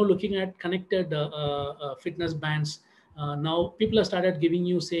 Now we are now looking at connected fitness bands. Now people have started giving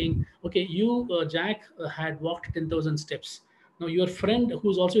you saying, okay, you, Jack, had walked 10,000 steps. Now your friend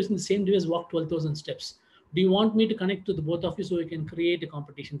who's also in the same device walked 12,000 steps. Do you want me to connect to the both of you so we can create a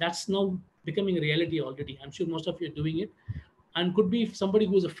competition? That's now becoming a reality already. I'm sure most of you are doing it, and could be somebody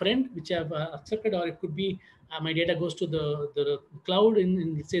who's a friend which I've accepted, or it could be my data goes to the cloud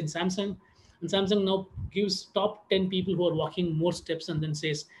in say in Samsung, and Samsung now gives top 10 people who are walking more steps and then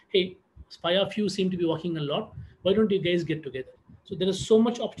says, hey, 5 of you seem to be walking a lot, why don't you guys get together? So there is so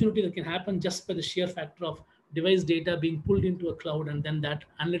much opportunity that can happen just by the sheer factor of device data being pulled into a cloud, and then that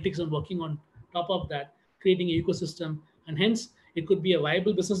analytics and working on top of that, creating an ecosystem, and hence it could be a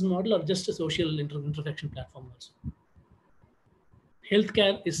viable business model or just a social intersection platform also.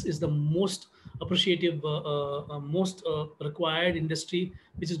 Healthcare is the most appreciative, most required industry,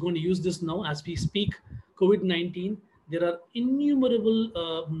 which is going to use this now as we speak. COVID-19, there are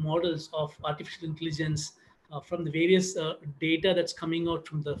innumerable models of artificial intelligence from the various data that's coming out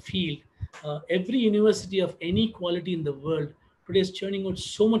from the field. Every university of any quality in the world today is churning out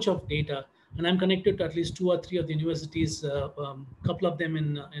so much of data, and I'm connected to at least 2 or 3 of the universities, couple of them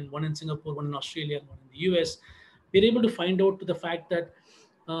in one in Singapore, one in Australia, and one in the US. We're able to find out to the fact that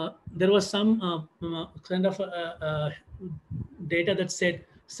there was some kind of data that said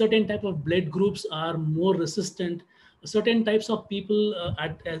certain type of blood groups are more resistant. Certain types of people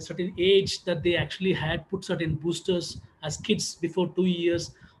at a certain age that they actually had put certain boosters as kids before 2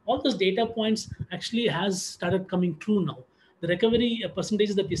 years. All those data points actually has started coming true now. The recovery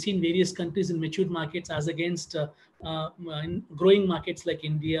percentages that we see in various countries in matured markets as against in growing markets like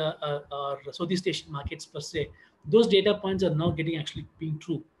India or Southeast Asian markets per se, those data points are now getting actually being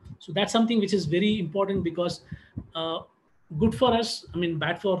true. So that's something which is very important because good for us, I mean,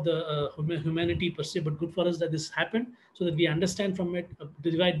 bad for the humanity per se, but good for us that this happened so that we understand from it,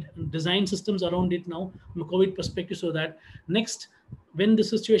 design systems around it now from a COVID perspective, so that next, when the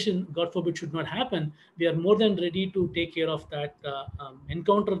situation, God forbid, should not happen, we are more than ready to take care of that,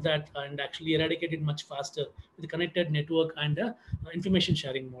 encounter that, and actually eradicate it much faster with a connected network and information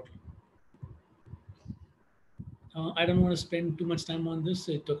sharing model. I don't want to spend too much time on this,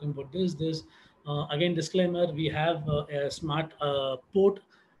 talking about this. Again, disclaimer, we have a smart port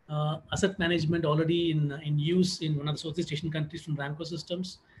asset management already in use in one of the Southeast Asian countries from RAMCO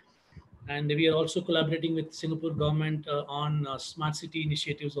systems. And we are also collaborating with Singapore government on smart city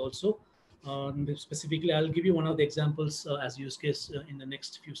initiatives also. Specifically, I'll give you one of the examples as use case in the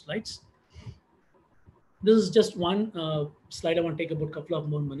next few slides. This is just one slide. I want to take about a couple of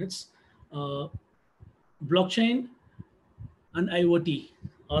more minutes. Blockchain and IoT,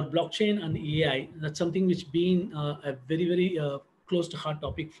 or blockchain and AI, that's something which been a very, very close to heart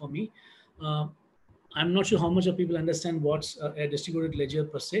topic for me. I'm not sure how much of people understand what's a distributed ledger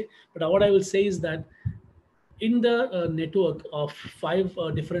per se, but what I will say is that in the network of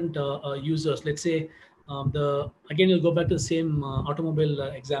 5 different users, let's say again, you'll go back to the same automobile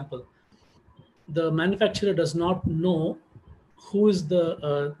example. The manufacturer does not know who is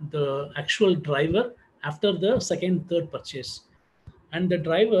the actual driver after the second, third purchase. And the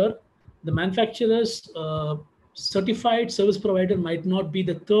driver, the manufacturer's certified service provider might not be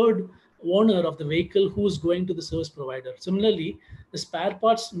the third owner of the vehicle who's going to the service provider. Similarly, the spare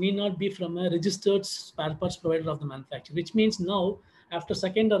parts may not be from a registered spare parts provider of the manufacturer, which means now after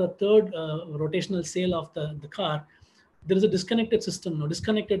second or a third rotational sale of the car, there is a disconnected system, no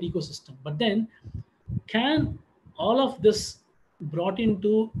disconnected ecosystem. But then can all of this brought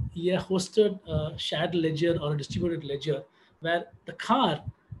into a hosted shared ledger or a distributed ledger, where the car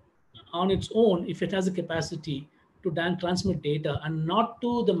on its own, if it has a capacity to then transmit data, and not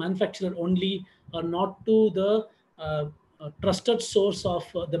to the manufacturer only, or not to the trusted source of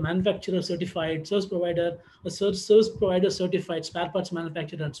the manufacturer certified service provider, a service provider certified spare parts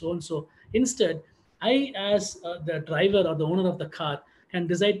manufacturer, and so on. So instead, I, as the driver or the owner of the car, can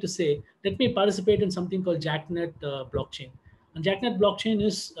decide to say, let me participate in something called JackNet blockchain. And JackNet blockchain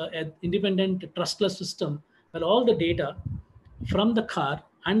is an independent, trustless system where all the data from the car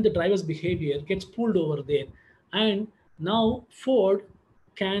and the driver's behavior gets pulled over there. And now Ford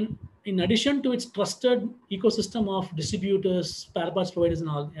can, in addition to its trusted ecosystem of distributors, spare parts providers, and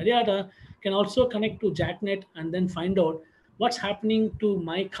all yada, can also connect to JackNet and then find out what's happening to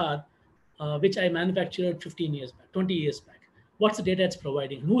my car, which I manufactured 15 years back, 20 years back. what's the data it's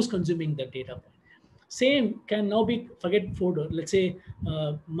providing, who's consuming that data point. Same can now be, forget Ford, let's say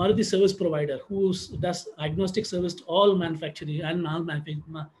Maruti service provider who does agnostic service to all manufacturing and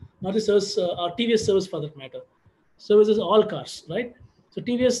Maruti service or TVS service for that matter, services all cars, right? So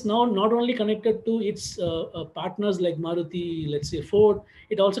TVS now not only connected to its partners like Maruti, let's say Ford,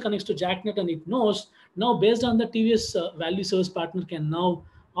 it also connects to JackNet, and it knows now based on the TVS value service partner can now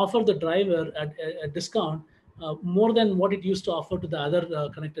offer the driver at a discount more than what it used to offer to the other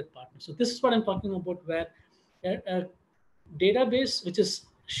connected partners. So this is what I'm talking about, where a database which is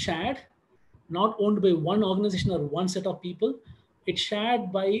shared, not owned by one organization or one set of people, it's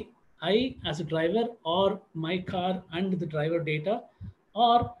shared by I as a driver, or my car and the driver data,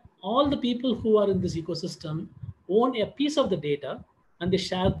 or all the people who are in this ecosystem own a piece of the data and they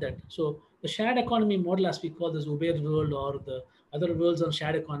share that. So the shared economy model, as we call this Uber world or the other worlds on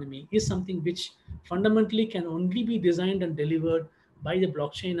shared economy, is something which fundamentally can only be designed and delivered by the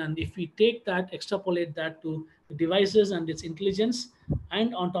blockchain. And if we take that, extrapolate that to the devices and its intelligence,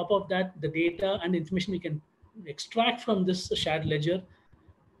 and on top of that, the data and information we can extract from this shared ledger,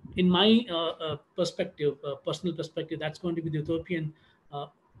 in my perspective, personal perspective, that's going to be the utopian.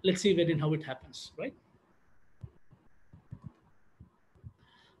 Let's see wherein how it happens, right?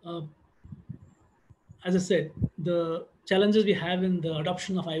 As I said, the challenges we have in the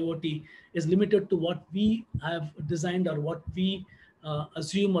adoption of IoT is limited to what we have designed or what we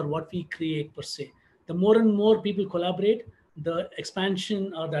assume or what we create per se. The more and more people collaborate, the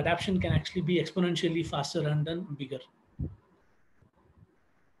expansion or the adoption can actually be exponentially faster and then bigger.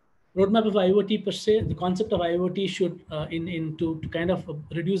 Roadmap of IoT per se, the concept of IoT should, to kind of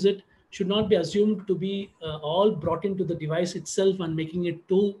reduce it, should not be assumed to be all brought into the device itself and making it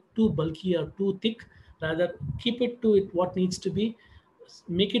too bulky or too thick. Rather, keep it to what needs to be,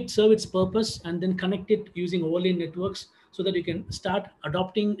 make it serve its purpose, and then connect it using overlay networks so that you can start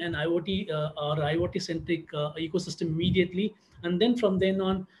adopting an IoT or IoT-centric ecosystem immediately. And then from then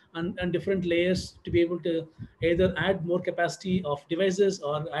on, and different layers to be able to either add more capacity of devices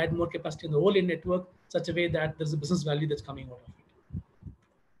or add more capacity in the overlay network, such a way that there's a business value that's coming out of it.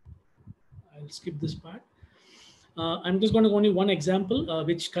 I'll skip this part. I'm just going to go only one example,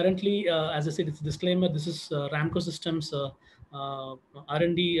 which currently, as I said, it's a disclaimer. This is RAMCO Systems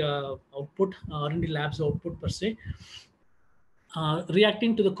R&D output, R&D labs output per se.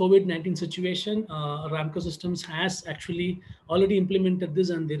 Reacting to the COVID-19 situation, RAMCO Systems has actually already implemented this,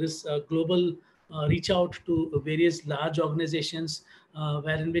 and there is a global reach out to various large organizations,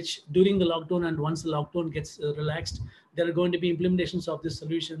 wherein which during the lockdown and once the lockdown gets relaxed, there are going to be implementations of these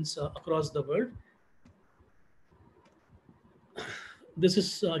solutions across the world. This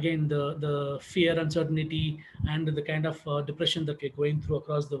is again the fear, uncertainty, and the kind of depression that we're going through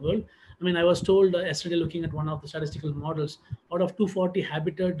across the world. I mean, I was told yesterday, looking at one of the statistical models, out of 240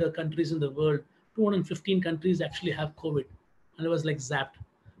 habited countries in the world, 215 countries actually have COVID, and it was like zapped.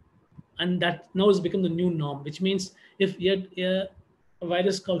 And that now has become the new norm, which means if yet a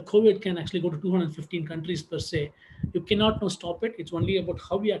virus called COVID can actually go to 215 countries per se, you cannot now stop it. It's only about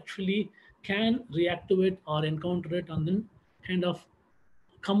how we actually can react to it or encounter it, and then kind of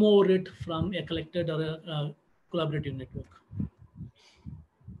come over it from a collected or a collaborative network.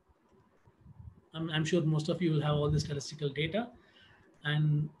 I'm sure most of you will have all the statistical data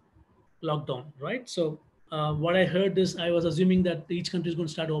and lockdown, right? So what I heard is, I was assuming that each country is going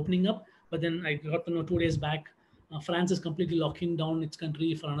to start opening up, but then I got to know 2 days back, France is completely locking down its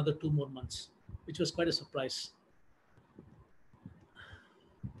country for another 2 more months, which was quite a surprise.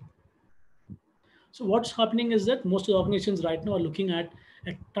 So what's happening is that most of the organizations right now are looking at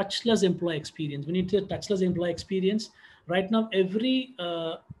a touchless employee experience. We need a touchless employee experience. Right now, every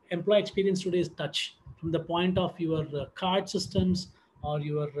employee experience today is touch, from the point of your card systems or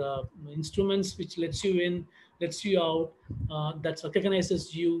your instruments, which lets you in, lets you out, that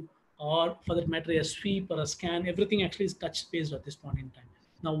recognizes you, or for that matter, a sweep or a scan. Everything actually is touch-based at this point in time.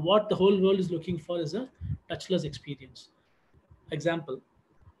 Now, what the whole world is looking for is a touchless experience. Example,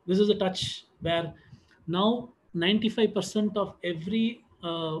 this is a touch where now 95% of every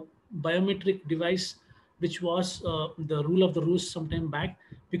biometric device, which was the rule of the roost some time back,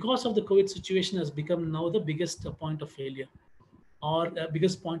 because of the COVID situation, has become now the biggest point of failure or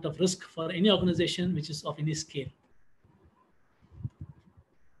biggest point of risk for any organization which is of any scale.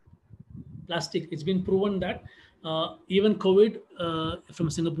 Plastic, it's been proven that even COVID, from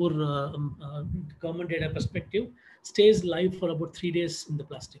a Singapore government data perspective, stays live for about 3 days in the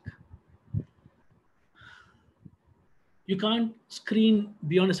plastic. You can't screen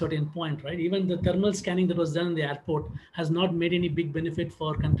beyond a certain point, right? Even the thermal scanning that was done in the airport has not made any big benefit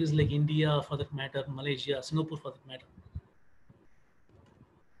for countries like India, for that matter, Malaysia, Singapore, for that matter.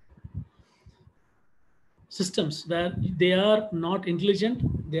 systems where they are not intelligent,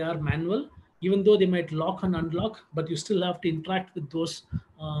 they are manual, even though they might lock and unlock, but you still have to interact with those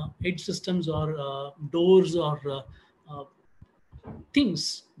edge systems or doors or uh,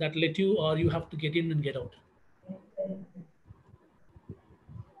 things that let you, or you have to get in and get out.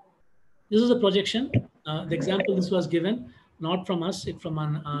 This is a projection. The example this was given, not from us, it from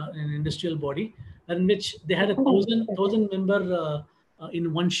an industrial body, in which they had a thousand member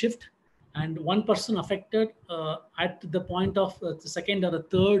in one shift, and one person affected at the point of the second or the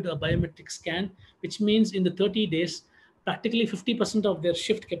third biometric scan, which means in the 30 days, practically 50% of their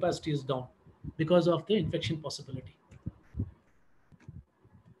shift capacity is down because of the infection possibility.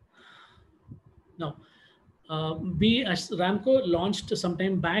 Now, we as RAMCO launched some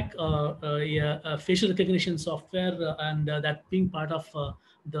time back a facial recognition software, and that being part of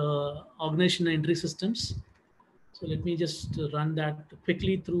the organization entry systems. So let me just run that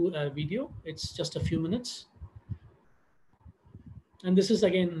quickly through a video. It's just a few minutes. And this is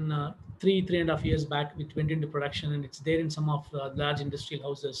again 3.5 years back, which went into production, and it's there in some of large industrial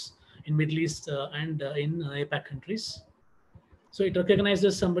houses in Middle East and in APAC countries. So it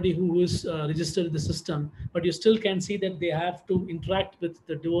recognizes somebody who is registered the system, but you still can see that they have to interact with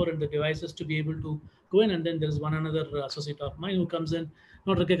the door and the devices to be able to go in. And then there's one another associate of mine who comes in,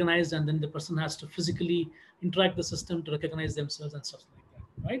 not recognized, and then the person has to physically interact the system to recognize themselves and stuff like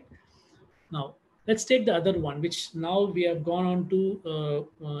that, right? Now, let's take the other one, which now we have gone on to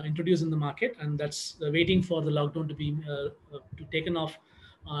introduce in the market, and that's waiting for the lockdown to be taken off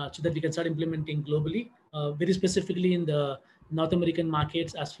so that we can start implementing globally, very specifically in the North American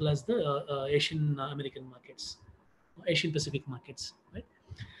markets as well as the Asian American markets, Asian Pacific markets, right?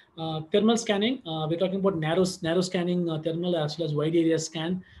 Thermal scanning, we're talking about narrow scanning thermal as well as wide area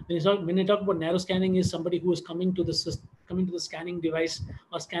scan. When I talk about narrow scanning, is somebody who is coming to the scanning device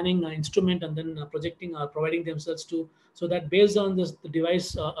or scanning instrument and then projecting or providing themselves to, so that based on the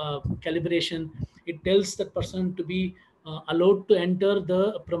device calibration, it tells that person to be allowed to enter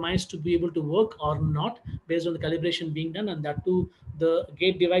the premise to be able to work or not based on the calibration being done, and that too the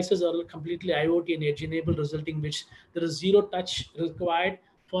gate devices are completely IoT and edge enabled, resulting which there is zero touch required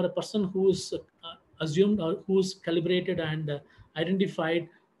for a person who is assumed or who's calibrated and identified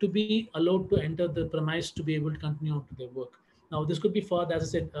to be allowed to enter the premise to be able to continue on to their work. Now, this could be for, as I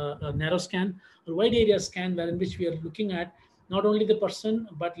said, a narrow scan or wide area scan, where in which we are looking at not only the person,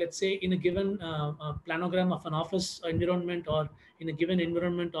 but let's say in a given planogram of an office environment or in a given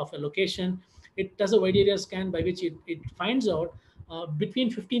environment of a location, it does a wide area scan by which it finds out between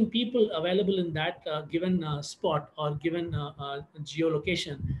 15 people available in that given spot or given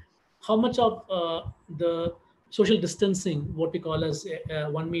geolocation, how much of the social distancing, what we call as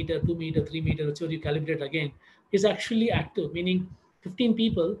 1 meter, 2 meter, 3 meter, whichever you calibrate again, is actually active, meaning 15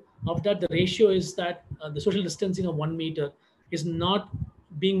 people, of that the ratio is that the social distancing of 1 meter is not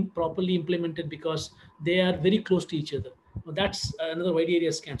being properly implemented because they are very close to each other. Now, that's another wide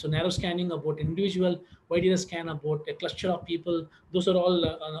area scan. So narrow scanning about individual, wide area scan about a cluster of people. Those are all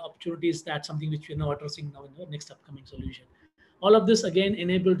opportunities. That's something which we're now addressing now in the next upcoming solution. All of this again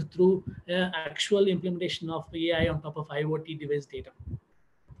enabled through actual implementation of AI on top of IoT device data.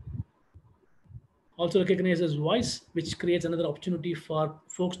 Also recognizes voice, which creates another opportunity for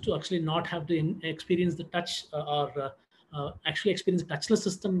folks to actually not have to experience the touch or actually experience the touchless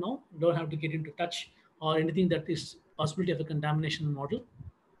system now. Don't have to get into touch or anything that is possibility of a contamination model.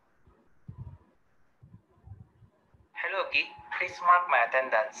 Hello, Guy. Please mark my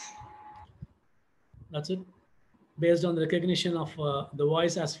attendance. That's it. Based on the recognition of the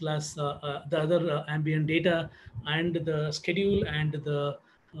voice as well as the other ambient data and the schedule and the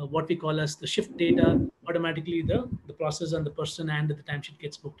what we call as the shift data, automatically the process and the person and the timesheet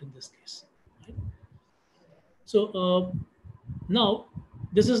gets booked in this case. Right? So now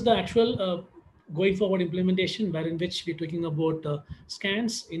this is the actual going forward implementation, wherein which we're talking about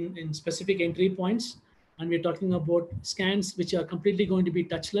scans in specific entry points, and we're talking about scans which are completely going to be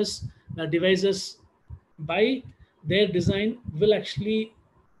touchless. Devices by their design will actually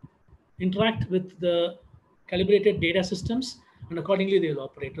interact with the calibrated data systems, and accordingly they will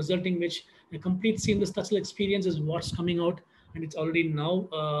operate, resulting which a complete seamless touchless experience is what's coming out, and it's already now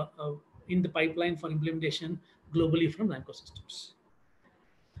in the pipeline for implementation globally from RAMCO systems.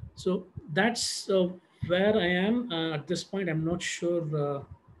 So that's where I am at this point. I'm not sure,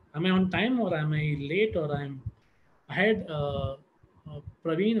 am I on time or am I late or I'm ahead?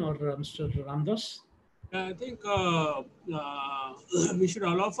 Praveen or Mr. Ramdas? I think we should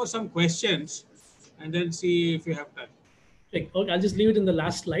allow for some questions and then see if we have time. Okay, I'll just leave it in the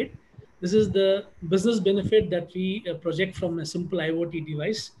last slide. This is the business benefit that we project from a simple IoT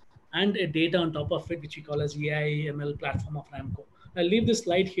device. and a data on top of it, which we call as EI platform of RAMCO. I'll leave this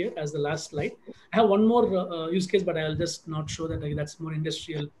slide here as the last slide. I have one more use case, but I'll just not show that. That's more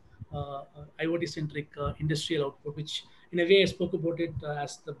industrial, IoT-centric industrial output, which in a way I spoke about it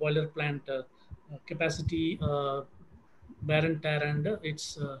as the boiler plant capacity, wear and tear, and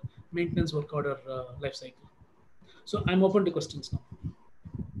its maintenance work order life cycle. So I'm open to questions now.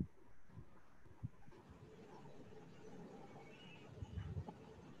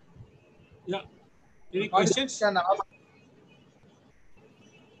 Yeah. Any questions? Can ask.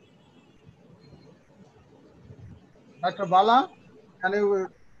 Dr. Bala, can you?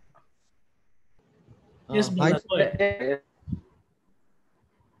 Yes, Bala, go ahead.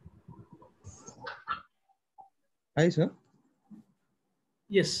 Hi, sir.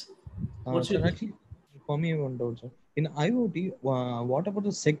 Yes. Sir, actually, for me, one doubt, sir. In IoT, what about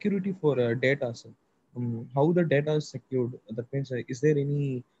the security for data, sir? How the data is secured? That means, is there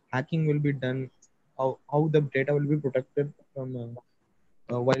any hacking will be done? How the data will be protected from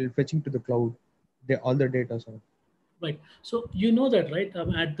while fetching to the cloud? All the data, sir. Right. So you know that, right?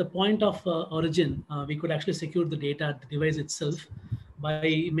 At the point of origin, we could actually secure the data at the device itself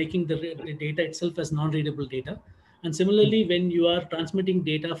by making the data itself as non-readable data. And similarly, when you are transmitting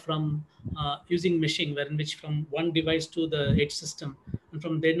data from using meshing, wherein which from one device to the edge system, and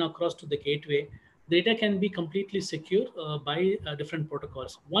from then across to the gateway, data can be completely secure by different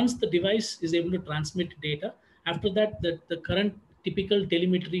protocols. Once the device is able to transmit data, after that, the current typical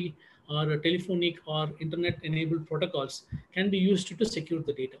telemetry or telephonic or internet enabled protocols can be used to secure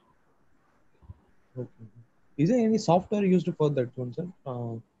the data. Okay. Is there any software used for that one, sir?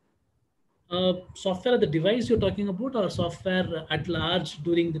 Software at the device you're talking about, or software at large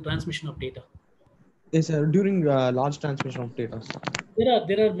during the transmission of data? Yes, sir. During large transmission of data.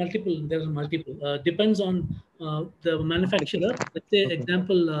 There are multiple. Depends on the manufacturer. Let's say, Okay.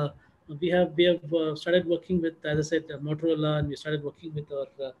 example, we have started working with, as I said, Motorola, and we started working with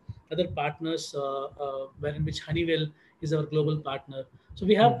our other partners, wherein which Honeywell is our global partner. So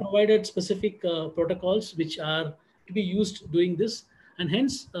we have provided specific protocols which are to be used doing this, and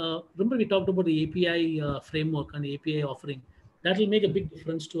hence, remember we talked about the API framework and the API offering. That will make a big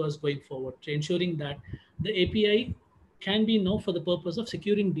difference to us going forward, to ensuring that the API can be now for the purpose of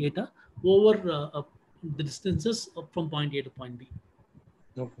securing data over the distances from point A to point B.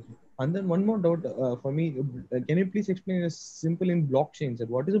 Okay. And then one more doubt for me, can you please explain as simple in blockchain, sir?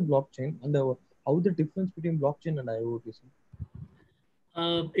 What is a blockchain and how the difference between blockchain and IoT, sir?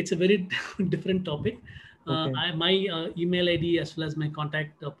 It's a very different topic. Okay. My email ID as well as my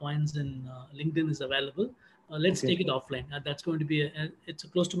contact points in LinkedIn is available. Let's take it offline. That's going to be it's a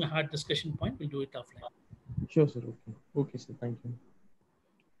close to my heart discussion point. We'll do it offline. Sure, sir. Okay. Okay, sir. Thank you.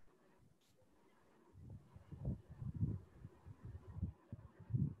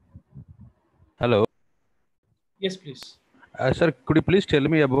 Hello. Yes, please. Sir, could you please tell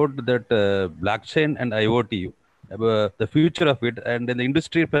me about that blockchain and IoT, the future of it, and in the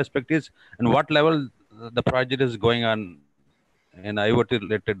industry perspectives, and what level the project is going on in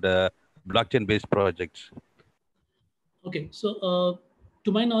IoT-related blockchain-based projects? Okay, so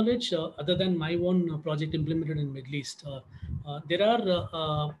to my knowledge, other than my own project implemented in Middle East, there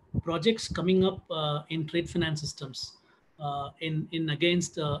are projects coming up in trade finance systems in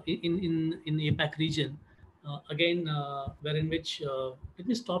APAC region. Again, wherein which let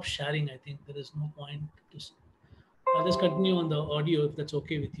me stop sharing. I think there is no point. I'll just continue on the audio if that's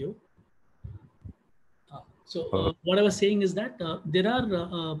okay with you. So what I was saying is that there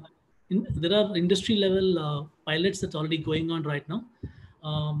are industry level pilots that's already going on right now.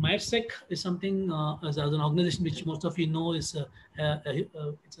 MySec is something as an organization which most of you know is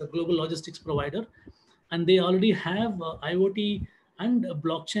it's a global logistics provider, and they already have IoT and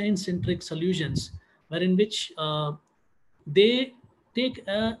blockchain centric solutions, wherein which they take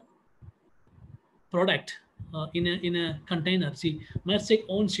a product in a container. See, Maersk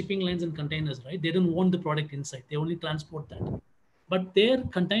owns shipping lines and containers, right? They don't own the product inside. They only transport that. But their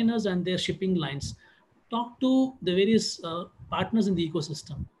containers and their shipping lines talk to the various partners in the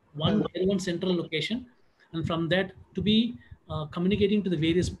ecosystem. One central location, and from that to be communicating to the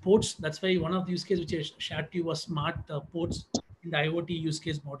various ports. That's why one of the use cases which I shared to you was smart ports in the IoT use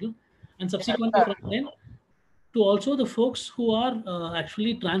case model, and subsequently from then to also the folks who are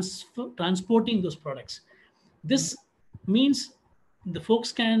actually transporting those products. This means the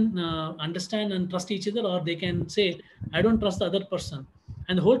folks can understand and trust each other, or they can say, I don't trust the other person.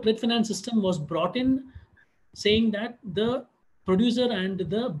 And the whole trade finance system was brought in saying that the producer and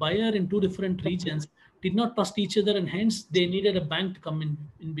the buyer in two different regions did not trust each other, and hence they needed a bank to come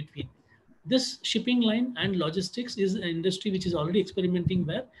in between. This shipping line and logistics is an industry which is already experimenting,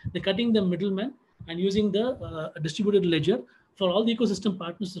 where they're cutting the middleman and using the distributed ledger for all the ecosystem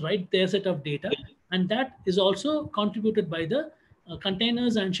partners to write their set of data. And that is also contributed by the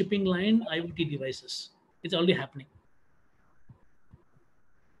containers and shipping line IoT devices. It's already happening.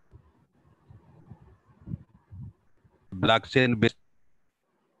 Blockchain based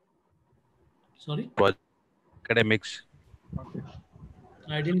Sorry, academics.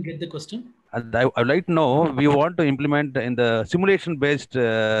 I didn't get the question. And I would like to know, we want to implement in the simulation based in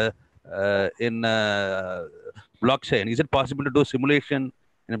blockchain. Is it possible to do simulation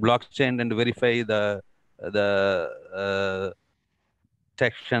in blockchain and verify the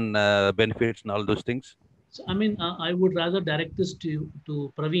section benefits and all those things? So, I mean, I would rather direct this to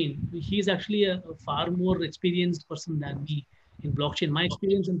Praveen. He's actually a far more experienced person than me in blockchain. My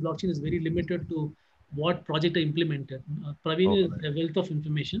experience in blockchain is very limited to what project I implemented. Praveen is a wealth of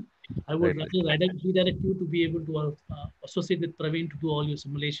information. I would rather redirect you to be able to associate with Praveen to do all your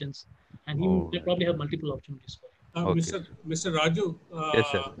simulations, and he will probably have multiple opportunities for you. Mr. Raju, yes,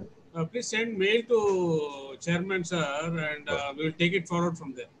 sir. Please send mail to Chairman sir, and we will take it forward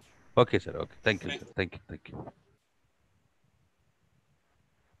from there. Okay, sir. Okay. Thank you, sir. Thank you. Thank you.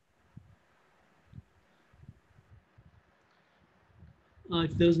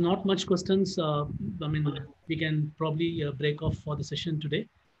 If there's not much questions, I mean, we can probably break off for the session today.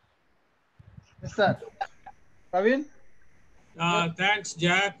 Yes, sir. Praveen? Thanks,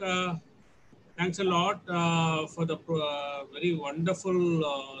 Jack. Thanks a lot for the very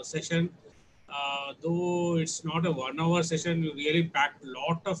wonderful session. Though it's not a 1 hour session, you really packed a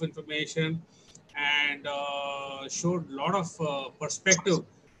lot of information and showed a lot of perspective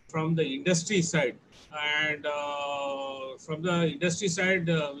from the industry side. And from the industry side,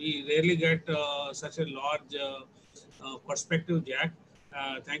 we rarely get such a large perspective, Jack.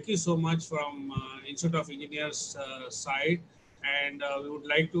 Thank you so much from Institute of Engineers side. And we would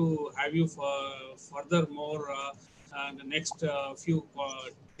like to have you for furthermore the next few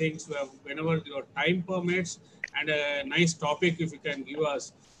things whenever your time permits, and a nice topic if you can give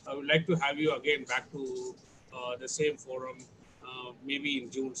us. I would like to have you again back to the same forum, maybe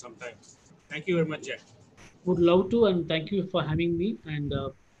in June sometime. Thank you very much, Jack. Would love to, and thank you for having me, and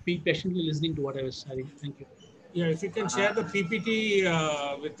be patiently listening to what I was having. Thank you. Yeah, if you can share the PPT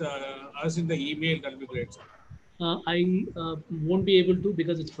with us in the email, that will be great, sir. I won't be able to,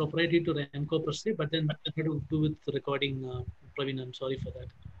 because it's proprietary to RAMCO per se, but then I have to do with the recording. Praveen, I'm sorry for that.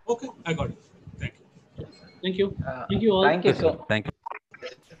 Okay, I got it. Thank you. Thank you. Thank you all. Thank you so. Thank you.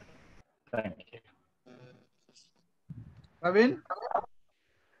 Thank you. Praveen?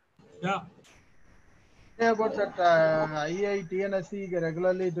 Yeah. Yeah, about that IEI TNSC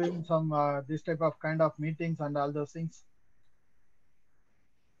regularly doing some this type of kind of meetings and all those things.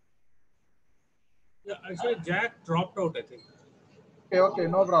 Yeah, actually, Jack dropped out, I think. Okay,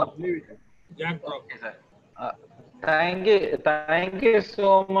 no problem. Leave it. Jack dropped. Okay, sir. Thank you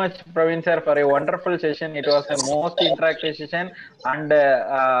so much, Praveen sir, for a wonderful session. It was the most interactive session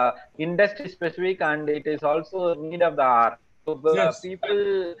and industry specific, and it is also need of the hour. So Yes.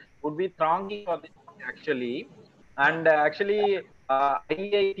 people would be thronging for this actually, and actually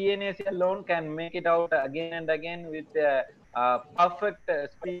IEI TNSC alone can make it out again and again with a perfect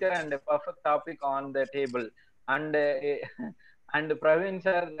speaker and a perfect topic on the table. And and Praveen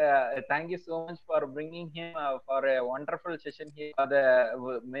sir, thank you so much for bringing him for a wonderful session here.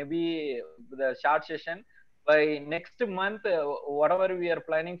 Maybe the short session. By next month, whatever we are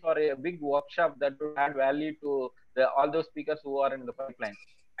planning for a big workshop that will add value to all those speakers who are in the pipeline.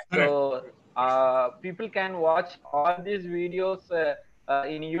 So people can watch all these videos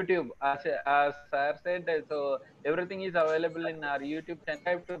in YouTube, as sir said. So everything is available in our YouTube.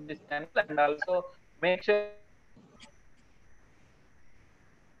 Subscribe to this channel, and also make sure.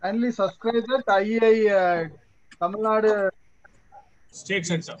 Kindly subscribe that IEI TamilNadu State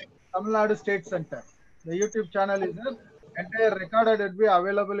Center. TamilNadu State Center. The YouTube channel is there. Entire recorded will be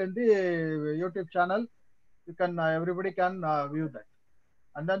available in the YouTube channel. You can everybody can view that,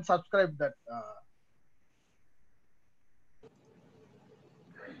 and then subscribe that.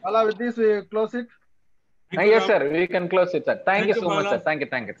 Bala, with this we close it. Yes, sir. We can close it, sir. Thank you so much, Bala. sir. Thank you.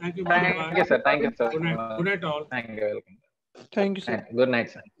 Thank you, Thank you, sir. Thank you, sir. Good night all. Thank you. Welcome. Thank you, sir. Good night,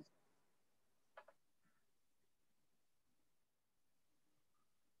 sir.